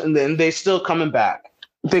times and then they still coming back.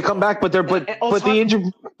 They come back, but the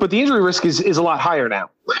injury risk is a lot higher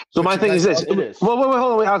now. So my thing is this. Well, wait,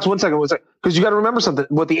 hold on, Alex, one second. Because you got to remember something.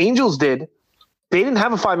 What the Angels did, they didn't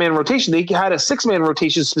have a 5-man rotation. They had a 6-man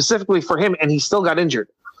rotation specifically for him, and he still got injured.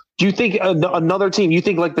 Do you think another team, you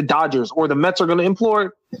think like the Dodgers or the Mets are going to employ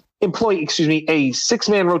a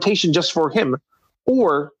 6-man rotation just for him,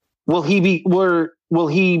 or will he be more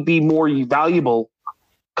valuable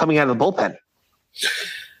coming out of the bullpen?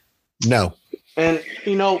 No. And,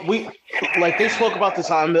 they spoke about this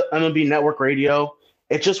on MLB Network Radio.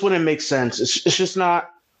 It just wouldn't make sense. It's just not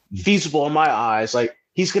feasible in my eyes. Like,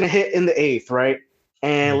 he's going to hit in the 8th, right?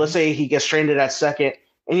 And let's say he gets stranded at second,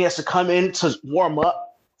 and he has to come in to warm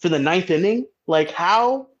up for the 9th inning. Like,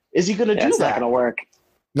 how is he going to do that? It's not going to work.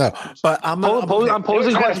 No, but I'm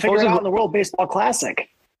posing questions. In the World Baseball Classic.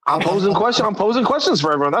 I'm posing questions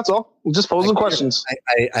for everyone. That's all. I'm just posing questions.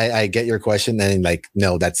 I get your question, and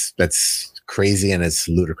no, that's crazy and it's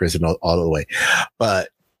ludicrous and all the way. But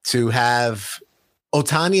to have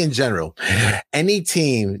Ohtani in general, any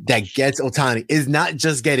team that gets Ohtani is not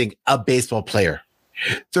just getting a baseball player;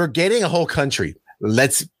 they're getting a whole country.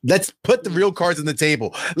 Let's put the real cards on the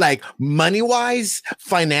table. Like money wise,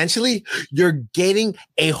 financially, you're getting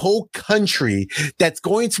a whole country that's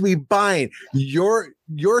going to be buying your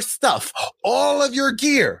stuff, all of your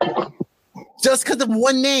gear, just because of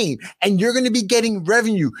one name. And you're going to be getting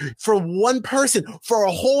revenue for one person for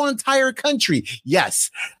a whole entire country.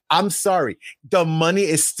 Yes, I'm sorry. The money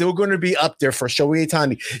is still going to be up there for Shohei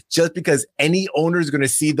Ohtani just because any owner is going to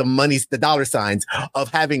see the dollar signs of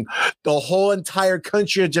having the whole entire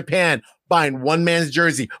country of Japan buying one man's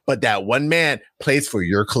jersey, but that one man plays for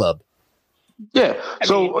your club. Yeah.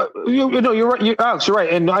 You're right. Alex, you're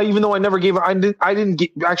right. And even though I didn't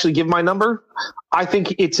actually give my number. I think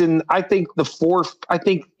the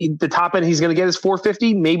top end he's going to get is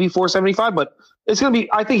 450, maybe 475, but it's going to be,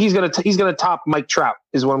 I think he's going to top Mike Trout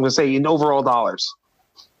is what I'm going to say in overall dollars.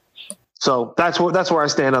 So that's where I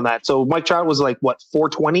stand on that. So Mike Trout was like what,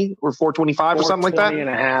 420 or 425 or something like that.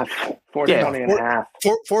 420 and a half.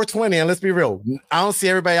 420. And let's be real. I don't see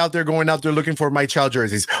everybody out there going out there looking for Mike Trout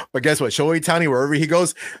jerseys. But guess what? Shohei Ohtani, wherever he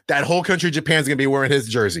goes, that whole country of Japan's going to be wearing his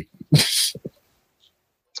jersey.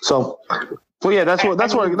 So yeah, that's where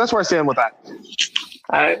I stand with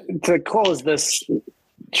that. To close this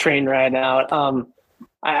train ride out,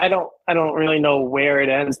 I don't really know where it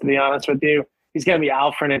ends, to be honest with you. He's going to be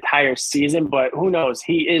out for an entire season, but who knows?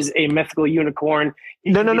 He is a mythical unicorn.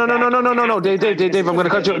 No. Dave, I'm going to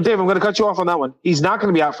cut you off on that one. He's not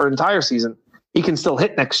going to be out for an entire season. He can still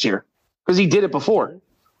hit next year because he did it before.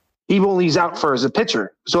 He's out for as a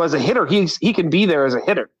pitcher. So as a hitter, he can be there as a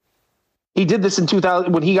hitter. He did this in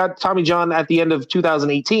 2000 when he got Tommy John at the end of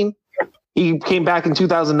 2018. He came back in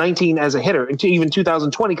 2019 as a hitter, into even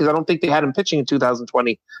 2020 because I don't think they had him pitching in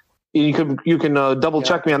 2020. You can double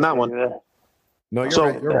check me on that one. No,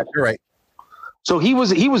 you're right. So he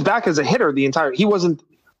was back as a hitter he wasn't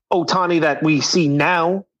Ohtani that we see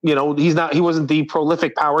now. He wasn't the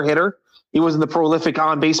prolific power hitter. He wasn't the prolific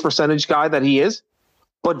on base percentage guy that he is,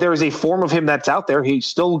 but there is a form of him that's out there. He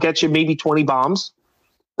still gets you maybe 20 bombs.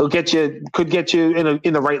 Could get you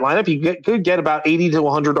in the right lineup. He could get about 80 to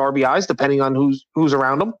 100 RBIs depending on who's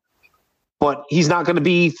around him. But he's not going to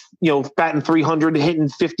be, batting 300, hitting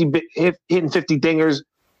 50 dingers,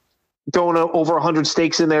 throwing over 100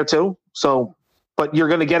 stakes in there too. So, but you're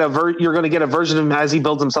going to get a version of him as he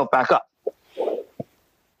builds himself back up.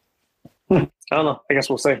 I don't know. I guess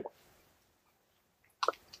we'll see.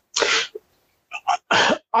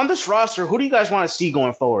 On this roster, who do you guys want to see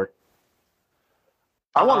going forward?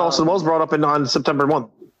 I want Austin Wells brought up on September 1.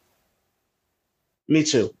 Me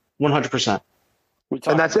too, 100%.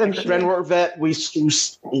 And that's it. Ben Rorvet, we've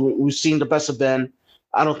seen the best of Ben.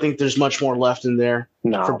 I don't think there's much more left in there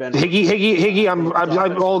for Ben. Higgy, I'm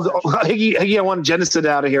old. Higgy, I want Genesis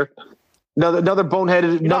out of here. Another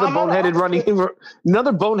boneheaded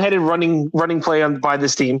running play by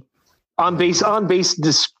this team. On base,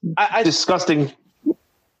 disgusting.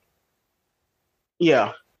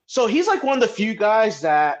 Yeah. So he's like one of the few guys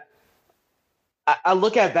that I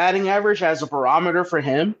look at batting average as a barometer for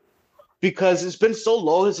him because it's been so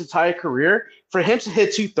low his entire career. For him to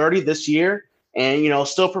hit 230 this year and,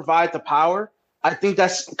 still provide the power, I think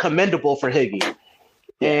that's commendable for Higgy.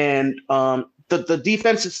 And the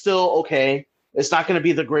defense is still okay. It's not going to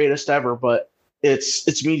be the greatest ever, but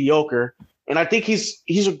it's mediocre. And I think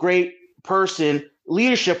he's a great person,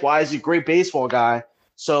 leadership wise, a great baseball guy.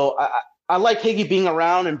 So I like Higgy being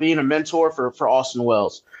around and being a mentor for Austin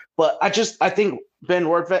Wells. But I think Ben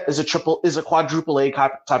Rortvedt is a quadruple A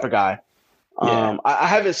type of guy. Yeah. I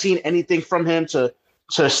haven't seen anything from him to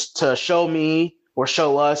show me or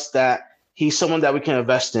show us that he's someone that we can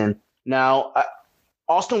invest in. Now,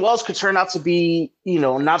 Austin Wells could turn out to be,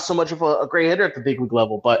 not so much of a great hitter at the big league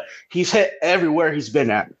level, but he's hit everywhere he's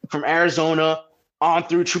been at, from Arizona on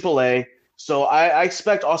through AAA. So I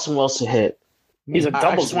expect Austin Wells to hit. He's a doubles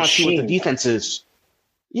I just want to see what the defense is.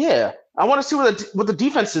 Yeah, I want to see what the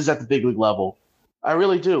defense is at the big league level. I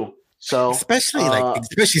really do. So especially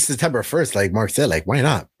September 1st, like Mark said, like why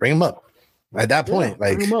not bring him up at that point?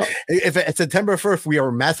 If it's September 1st, we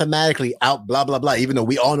are mathematically out, blah blah blah. Even though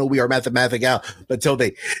we all know we are mathematically out, but till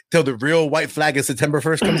the real white flag of September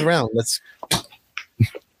 1st comes around,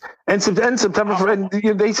 And September,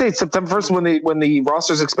 they say September 1st when the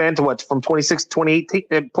rosters expand to what, from 26 to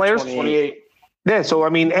 28 players? 28. Yeah, so I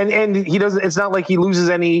mean, and he doesn't. It's not like he loses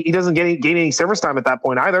any. He doesn't gain any service time at that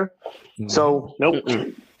point either. So nope,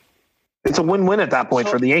 it's a win-win at that point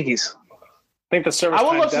for the Yankees. I think the service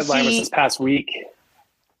time deadline was this past week.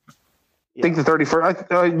 I think the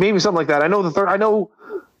 31st, maybe something like that. I know the third. I know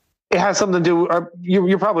it has something to do.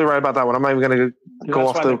 You're probably right about that one. I'm not even going to go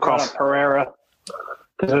off the cuff. Pereira,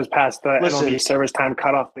 because it was past the MLB service time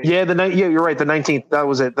cutoff. Yeah, you're right. The 19th. That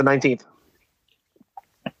was it. The 19th.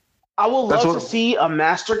 I would love to see a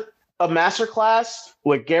master class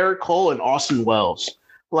with Garrett Cole and Austin Wells.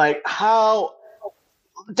 Like how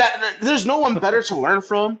that there's no one better to learn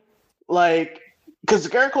from. Like, because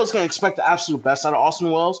Garrett Cole is going to expect the absolute best out of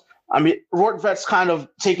Austin Wells. I mean, Rortvedt's kind of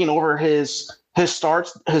taking over his start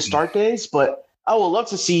days, but I would love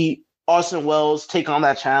to see Austin Wells take on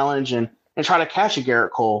that challenge and try to catch a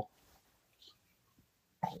Garrett Cole.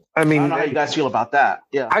 I mean, I don't know how you guys feel about that.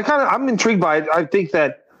 Yeah, I'm intrigued by it. I think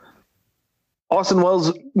that Austin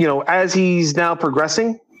Wells, as he's now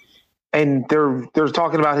progressing, and they're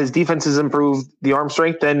talking about his defense has improved, the arm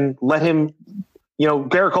strength, then let him.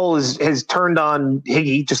 Garrett Cole has turned on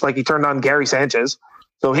Higgy just like he turned on Gary Sanchez.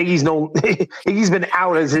 So Higgy's been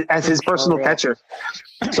out as his personal catcher.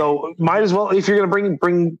 So might as well, if you're going to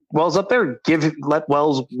bring Wells up there, let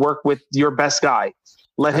Wells work with your best guy.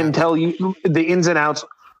 Let him tell you the ins and outs,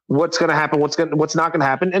 what's going to happen, what's not going to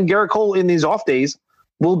happen. And Garrett Cole in his off days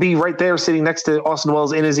will be right there sitting next to Austin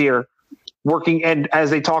Wells in his ear, working, and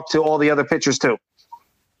as they talk to all the other pitchers too.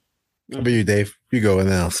 How about you, Dave? You go, and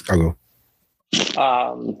then I'll go.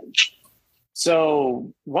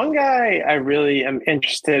 So one guy I really am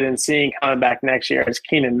interested in seeing coming back next year is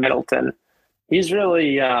Keenan Middleton. He's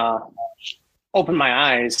really opened my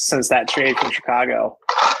eyes since that trade from Chicago.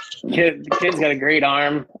 The kid's got a great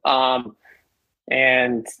arm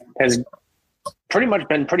and has pretty much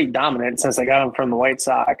been pretty dominant since I got him from the White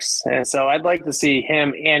Sox. And so I'd like to see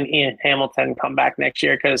him and Ian Hamilton come back next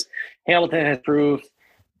year because Hamilton has proved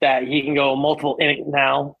that he can go multiple innings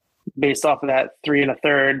now based off of that 3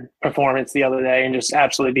 1/3 performance the other day and just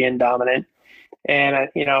absolutely being dominant. And,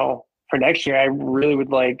 for next year, I really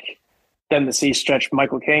would like them to see stretch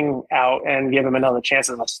Michael King out and give him another chance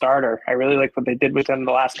as a starter. I really like what they did with him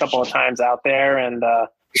the last couple of times out there. And,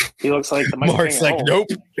 he looks like the Michael Mark's King like, nope.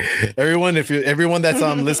 Everyone that's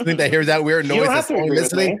listening that hears that weird noise that's only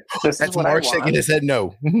listening, that's Mark shaking his head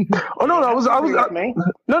no. Oh no, I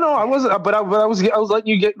wasn't. But I was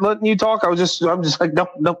letting you talk. I'm just like no.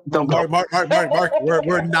 Mark.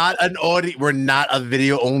 We're not an audio. We're not a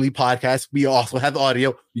video only podcast. We also have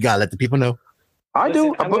audio. You gotta let the people know. I'm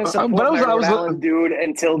going to support my Rhode Island dude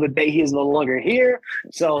until the day he's no longer here.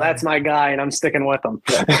 So that's my guy, and I'm sticking with him.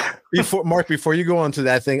 Before you go on to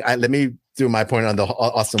that thing, let me do my point on the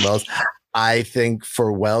Austin Wells. I think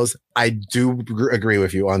for Wells, I do agree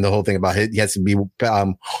with you on the whole thing about he has to be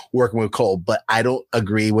working with Cole, but I don't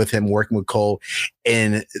agree with him working with Cole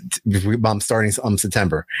in starting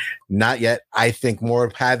September. Not yet. I think more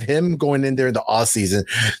have him going in there in the off season,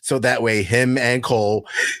 so that way him and Cole,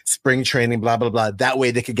 spring training, blah blah blah. That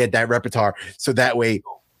way they could get that repertoire. So that way,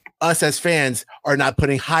 us as fans are not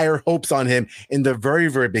putting higher hopes on him in the very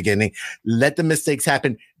very beginning. Let the mistakes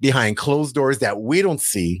happen behind closed doors that we don't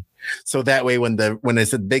see. So that way, when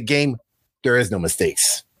it's a big game, there is no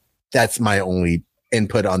mistakes. That's my only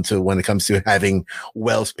input onto when it comes to having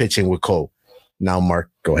Wells pitching with Cole. Now,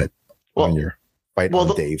 Mark, go ahead on your fight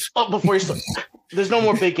on Dave. Before you start, there's no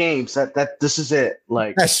more big games. That this is it.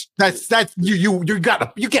 Like that's you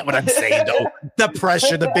get what I'm saying though. The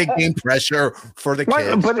pressure, the big game pressure for the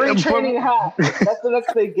kids. But spring training hat. That's the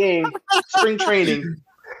next big game. Spring training.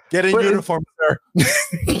 Get in uniform, sir.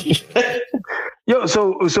 Yo,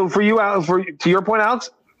 so for you, Alex, to your point, Alex,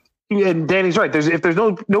 and Danny's right. If there's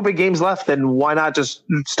no big games left, then why not just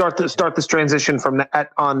start this transition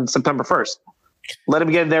on September 1st? Let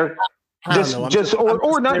him get there.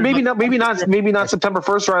 Maybe not September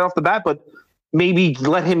 1st right off the bat, but maybe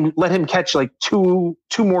let him catch like two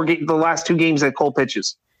more the last two games that Cole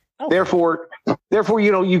pitches. Okay. Therefore,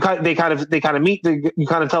 they kind of meet. You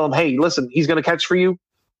kind of tell him, hey, listen, he's going to catch for you.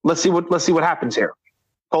 Let's see what happens here.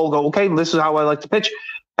 Cole go, okay, this is how I like to pitch.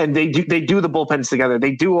 And they do the bullpens together.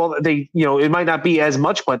 They do it might not be as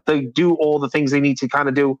much, but they do all the things they need to kind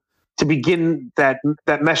of do to begin that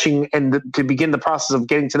meshing and to begin the process of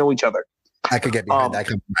getting to know each other. I could get behind that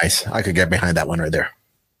compromise. I could get behind that one right there.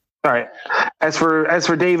 All right. As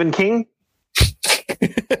for Dave and King,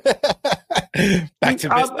 back to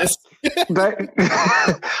business.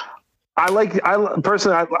 I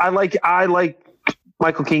like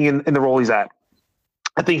Michael King in the role he's at.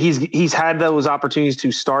 I think he's had those opportunities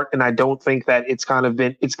to start, and I don't think that it's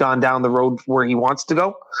gone down the road where he wants to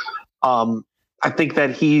go. I think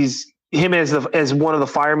that him as one of the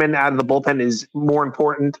firemen out of the bullpen is more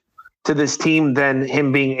important to this team than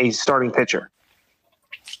him being a starting pitcher.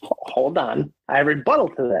 Hold on, I have a rebuttal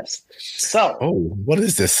to this. So, what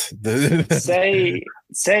is this?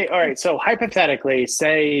 say, all right. So hypothetically,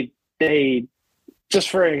 say they, just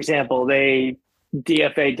for example, they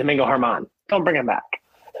DFA Domingo Germán. Don't bring him back,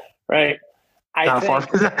 right? Not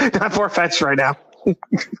far-fetched right now.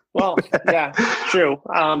 Well, yeah, true.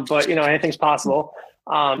 But anything's possible.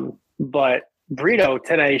 But Brito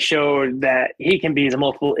today showed that he can be the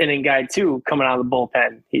multiple inning guy too, coming out of the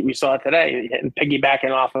bullpen. We saw it today,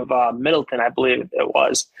 piggybacking off of Middleton, I believe it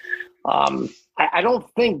was. I don't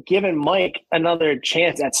think giving Mike another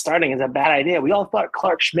chance at starting is a bad idea. We all thought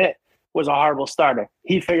Clark Schmidt was a horrible starter.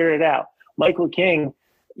 He figured it out. Michael King,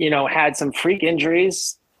 had some freak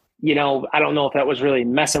injuries. I don't know if that was really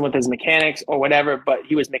messing with his mechanics or whatever, but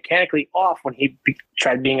he was mechanically off when he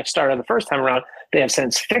tried being a starter the first time around. They have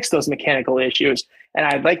since fixed those mechanical issues, and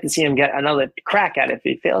I'd like to see him get another crack at it. If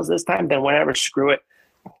he fails this time, then whatever, screw it.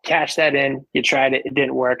 Cash that in. You tried it. It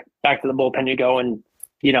didn't work. Back to the bullpen you go, and,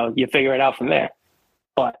 you figure it out from there.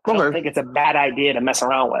 But I don't think it's a bad idea to mess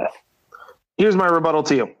around with. Here's my rebuttal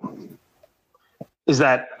to you. Is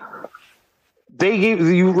that they gave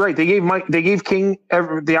King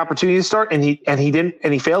the opportunity to start, and he didn't,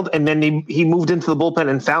 and he failed, and then he moved into the bullpen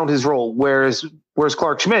and found his role. Whereas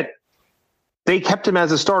Clark Schmidt, they kept him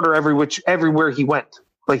as a starter everywhere he went.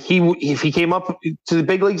 Like if he came up to the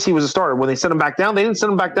big leagues, he was a starter. When they sent him back down, they didn't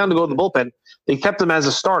send him back down to go to the bullpen. They kept him as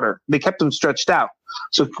a starter. They kept him stretched out.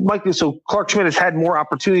 So Clark Schmidt has had more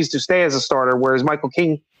opportunities to stay as a starter, whereas Michael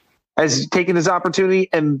King has taken his opportunity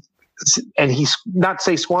and he's not to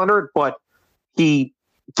say squandered, but he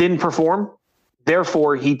didn't perform.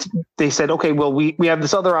 Therefore, they said, okay, well, we have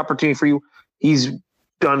this other opportunity for you. He's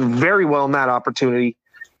done very well in that opportunity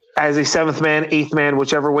as a seventh man, eighth man,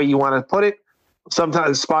 whichever way you want to put it.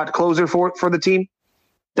 Sometimes spot closer for the team.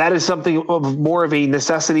 That is something of more of a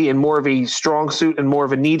necessity and more of a strong suit and more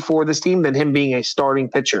of a need for this team than him being a starting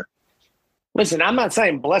pitcher. Listen, I'm not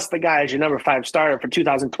saying bless the guy as your number 5 starter for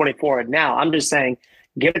 2024 now. I'm just saying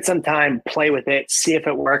give it some time, play with it, see if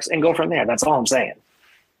it works, and go from there. That's all I'm saying.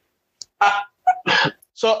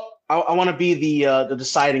 So I want to be the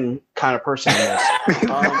deciding kind of person in this.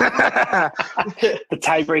 The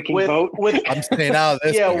tie-breaking vote. I'm staying out of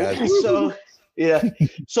this.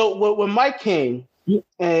 So with Mike King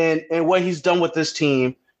and what he's done with this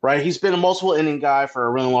team, right? He's been a multiple inning guy for a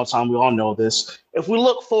really long time. We all know this. If we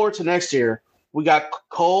look forward to next year, we got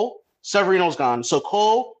Cole. Severino's gone. So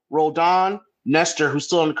Cole, Roldan, Nestor, who's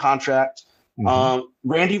still under contract,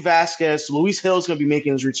 Randy Vasquez, Luis Hill's going to be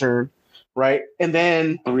making his return, right? And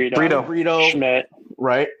then Brito, Schmidt,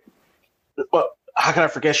 right? But how can I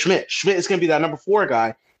forget Schmidt? Schmidt is going to be that number 4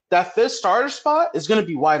 guy. That 5th starter spot is going to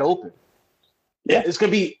be wide open. Yeah, it's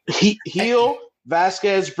going to be Hill,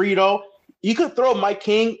 Vasquez, Brito. You could throw Mike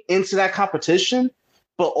King into that competition,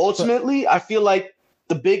 but ultimately, I feel like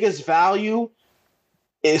the biggest value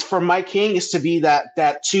is for Mike King is to be that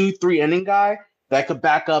 2-3 inning guy that could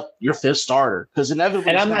back up your 5th starter, because inevitably.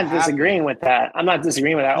 And I'm not disagreeing with that.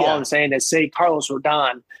 Yeah. All I'm saying is, say Carlos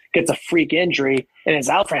Rodon gets a freak injury and is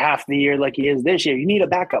out for half the year like he is this year. You need a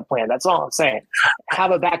backup plan. That's all I'm saying.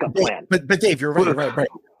 Have a backup plan. But Dave, you're right.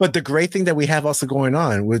 But the great thing that we have also going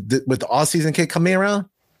on with the all-season kid coming around,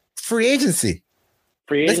 free agency.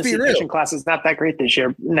 Free agency pitching class is not that great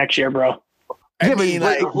next year, bro. Yeah,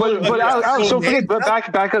 go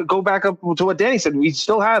back up to what Danny said. We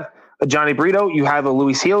still have a Johnny Brito, you have a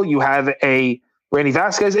Luis Gil, you have a Randy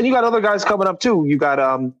Vasquez, and you got other guys coming up too. You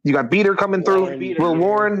got Beater coming through, Will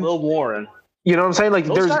Warren. You know what I'm saying? Like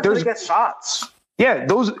those guys gonna get shots. Yeah,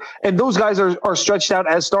 those guys are stretched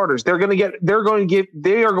out as starters. They are going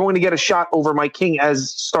to get a shot over Mike King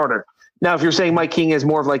as starter. Now, if you're saying Mike King is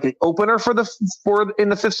more of like an opener for in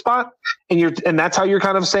the fifth spot, and that's how you're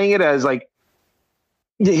kind of saying it as like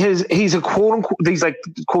he's a quote unquote these like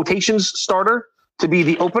quotations starter to be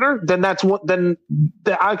the opener, then I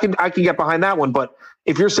can get behind that one. But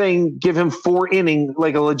if you're saying give him 4 inning,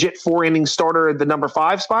 like a legit 4 inning starter at the number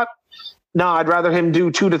 5 spot, no, I'd rather him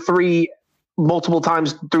do 2 to 3 multiple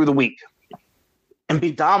times through the week and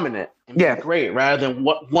be dominant. And be great rather than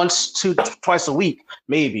twice a week,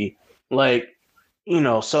 maybe. Like,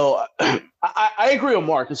 so I agree with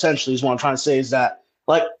Mark. Essentially, is what I'm trying to say is that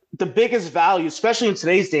like the biggest value, especially in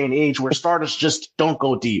today's day and age, where starters just don't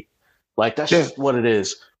go deep. Like that's just what it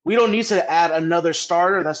is. We don't need to add another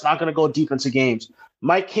starter that's not going to go deep into games.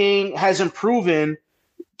 Mike King hasn't proven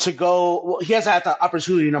to go. Well, he hasn't had the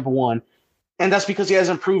opportunity, number one. And that's because he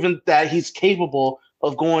hasn't proven that he's capable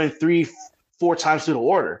of going 3-4 times through the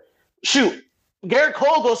order. Shoot, Garrett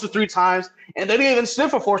Cole goes to 3 times, and they didn't even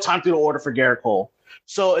sniff a 4th time through the order for Garrett Cole.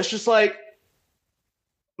 So it's just like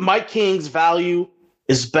Mike King's value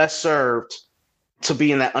is best served to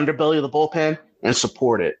be in that underbelly of the bullpen and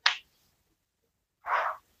support it.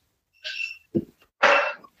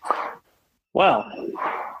 Well,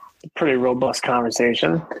 pretty robust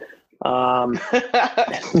conversation.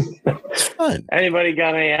 Anybody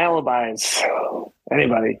got any alibis?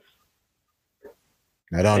 Anybody?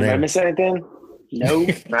 Not on air. Did I miss anything? No.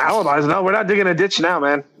 Alibis? No, we're not digging a ditch now,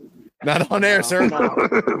 man. Not on air, sir. No.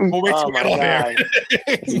 We'll wait till we get on air.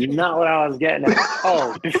 Not what I was getting at.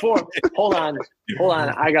 Oh, hold on.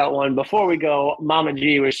 I got one. Before we go, Mama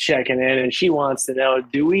G was checking in, and she wants to know,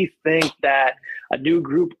 do we think that a new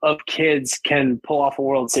group of kids can pull off a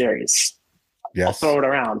World Series? Yes. I'll throw it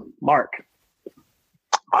around. Mark.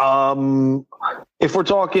 If we're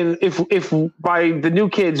talking, if by the new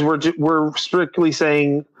kids, we're strictly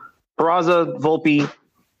saying Peraza, Volpe,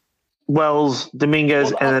 Wells,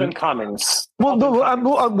 Dominguez, and Cummings. I'm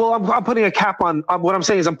putting a cap on. What I'm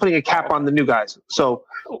saying is I'm putting a cap on the new guys. So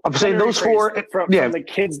I'm saying those 4 from the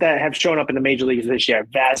kids that have shown up in the major leagues this year: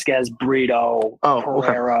 Vasquez, Brito,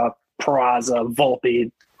 Pereira, Peraza, Volpe.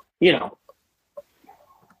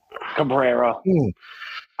 Cabrera.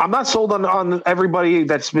 I'm not sold on everybody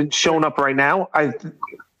that's been showing up right now. I'm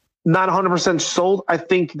not 100% sold. I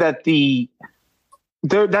think that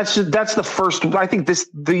that's the first. I think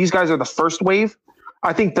these guys are the first wave.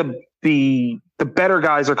 I think the better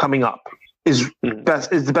guys are coming up. Is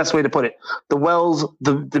the best way to put it. The Wells,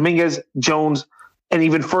 the Dominguez, Jones, and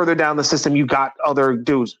even further down the system, you got other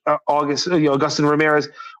dudes. Augustin Ramirez.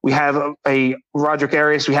 We have a Roderick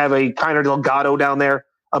Arias. We have a Kiner Delgado down there.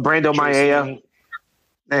 A Brando Maia.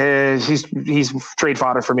 He's trade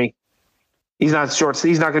fodder for me. He's not shorts.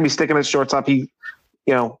 He's not going to be sticking at shortstop. He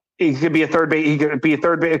could be a third base. He could be a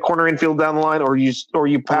third base, corner infield down the line, or you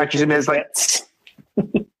package him as like.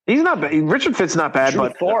 He's not bad. Richard Fitt's not bad, Drew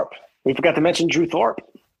but Thorpe. We forgot to mention Drew Thorpe.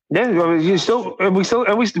 Yeah, but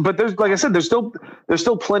there's, like I said, there's still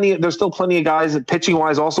plenty of guys that pitching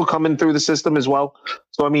wise also coming through the system as well.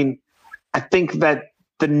 So I mean, I think that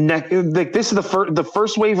this is the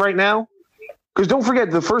first wave right now. Because don't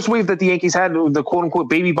forget, the first wave that the Yankees had, the quote unquote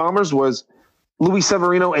baby bombers, was Luis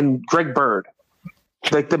Severino and Greg Bird.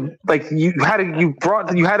 You had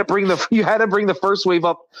to bring the first wave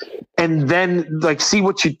up, and then see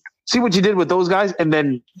what you did with those guys, and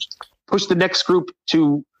then push the next group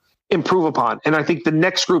to improve upon. And I think the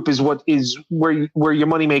next group is where your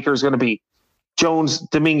moneymaker is going to be. Jones,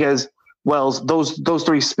 Dominguez, Wells, those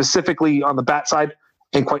 3 specifically on the bat side.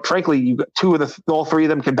 And quite frankly, you got all 3 of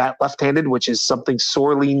them can bat left-handed, which is something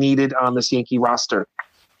sorely needed on this Yankee roster.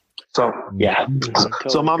 So yeah.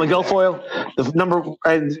 So Mama Guilfoyle,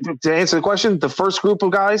 to answer the question, the first group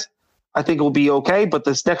of guys, I think will be okay, but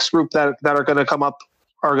this next group that are going to come up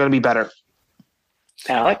are going to be better.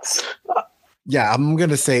 Alex? Yeah, I'm going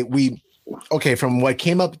to say from what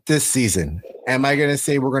came up this season, am I going to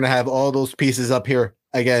say we're going to have all those pieces up here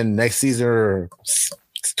again next season or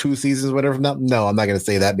 2 seasons, whatever? No, I'm not going to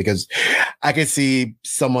say that because I can see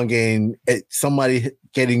somebody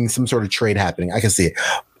getting some sort of trade happening. I can see it.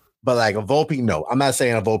 But like a Volpe, no, I'm not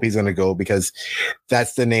saying a Volpe is going to go because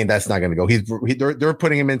that's the name that's not going to go. They're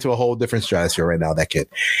putting him into a whole different stratosphere right now, that kid.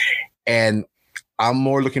 And I'm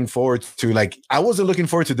more looking forward to, like, I wasn't looking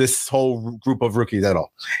forward to this whole group of rookies at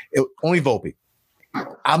all. Only Volpe.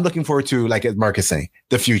 I'm looking forward to, like as Mark is saying,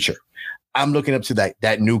 the future. I'm looking up to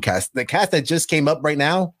that new cast. The cast that just came up right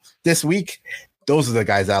now this week, those are the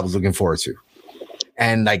guys I was looking forward to.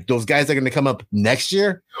 And like those guys that are going to come up next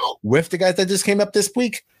year with the guys that just came up this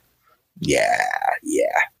week. Yeah.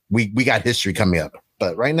 We got history coming up.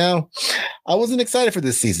 But right now, I wasn't excited for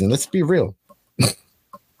this season. Let's be real. I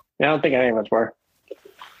don't think any of us were.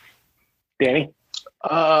 Danny?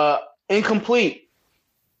 Incomplete.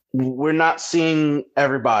 We're not seeing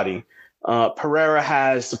everybody. Pereira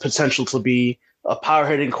has the potential to be a power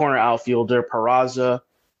hitting corner outfielder. Peraza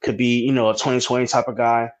could be, a 2020 type of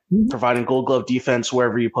guy, providing Gold Glove defense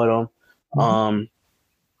wherever you put him.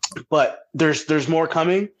 But there's more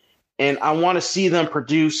coming, and I want to see them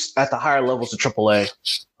produce at the higher levels of AAA.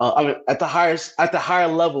 At the higher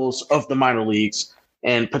levels of the minor leagues,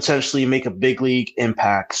 and potentially make a big league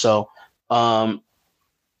impact. So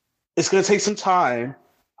it's going to take some time.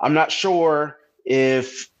 I'm not sure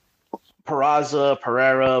if Peraza,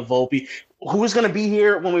 Pereira, Volpe, who is going to be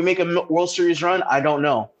here when we make a World Series run, I don't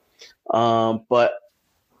know. But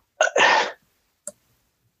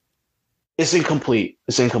it's incomplete.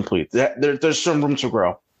 There's some room to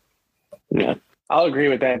grow. Yeah, I'll agree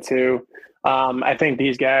with that too. I think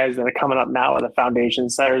these guys that are coming up now are the foundation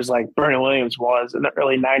setters, like Bernie Williams was in the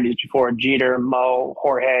early 90s before Jeter, Mo,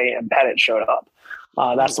 Jorge, and Pettit showed up.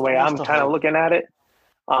 That's the way I'm kind of looking at it.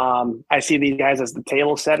 I see these guys as the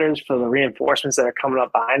table setters for the reinforcements that are coming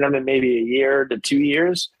up behind them in maybe a year to 2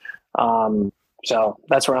 years. So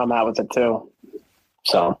that's where I'm at with it too.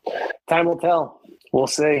 So time will tell. We'll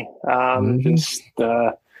see.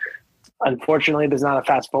 Unfortunately, there's not a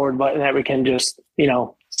fast forward button that we can just,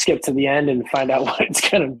 skip to the end and find out what it's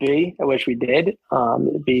going to be. I wish we did.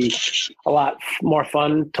 It'd be a lot more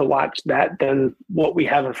fun to watch that than what we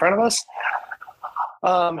have in front of us.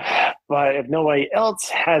 But if nobody else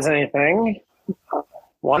has anything,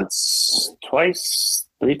 once, twice,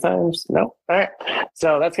 3 times, no. All right.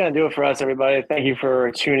 So that's going to do it for us, everybody. Thank you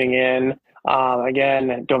for tuning in.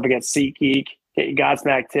 Again, don't forget SeatGeek. Get your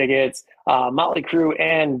Godsmack tickets. Motley Crue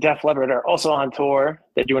and Def Leppard are also on tour.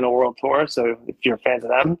 They're doing a world tour. So if you're fans of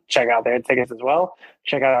them, check out their tickets as well.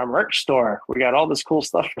 Check out our merch store. We got all this cool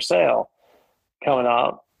stuff for sale coming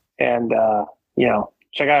up. And,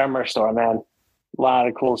 check out our merch store, man. A lot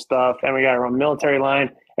of cool stuff. And we got our own military line.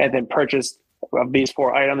 And then purchase of these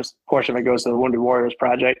 4 items. A portion of it goes to the Wounded Warriors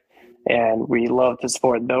Project. And we love to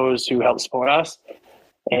support those who help support us.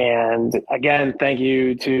 And again, thank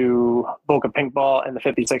you to Boca Pinkball and the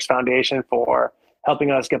 56 Foundation for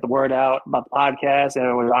helping us get the word out about the podcast. And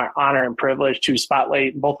it was our honor and privilege to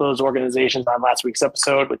spotlight both of those organizations on last week's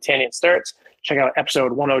episode with Tanya and Sturts. Check out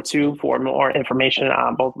episode 102 for more information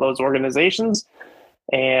on both of those organizations.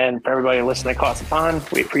 And for everybody listening across the pond,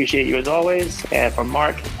 we appreciate you as always. And from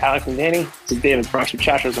Mark, Alex, and Danny, this is David, Bronx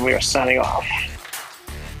Muchachos, and we are signing off.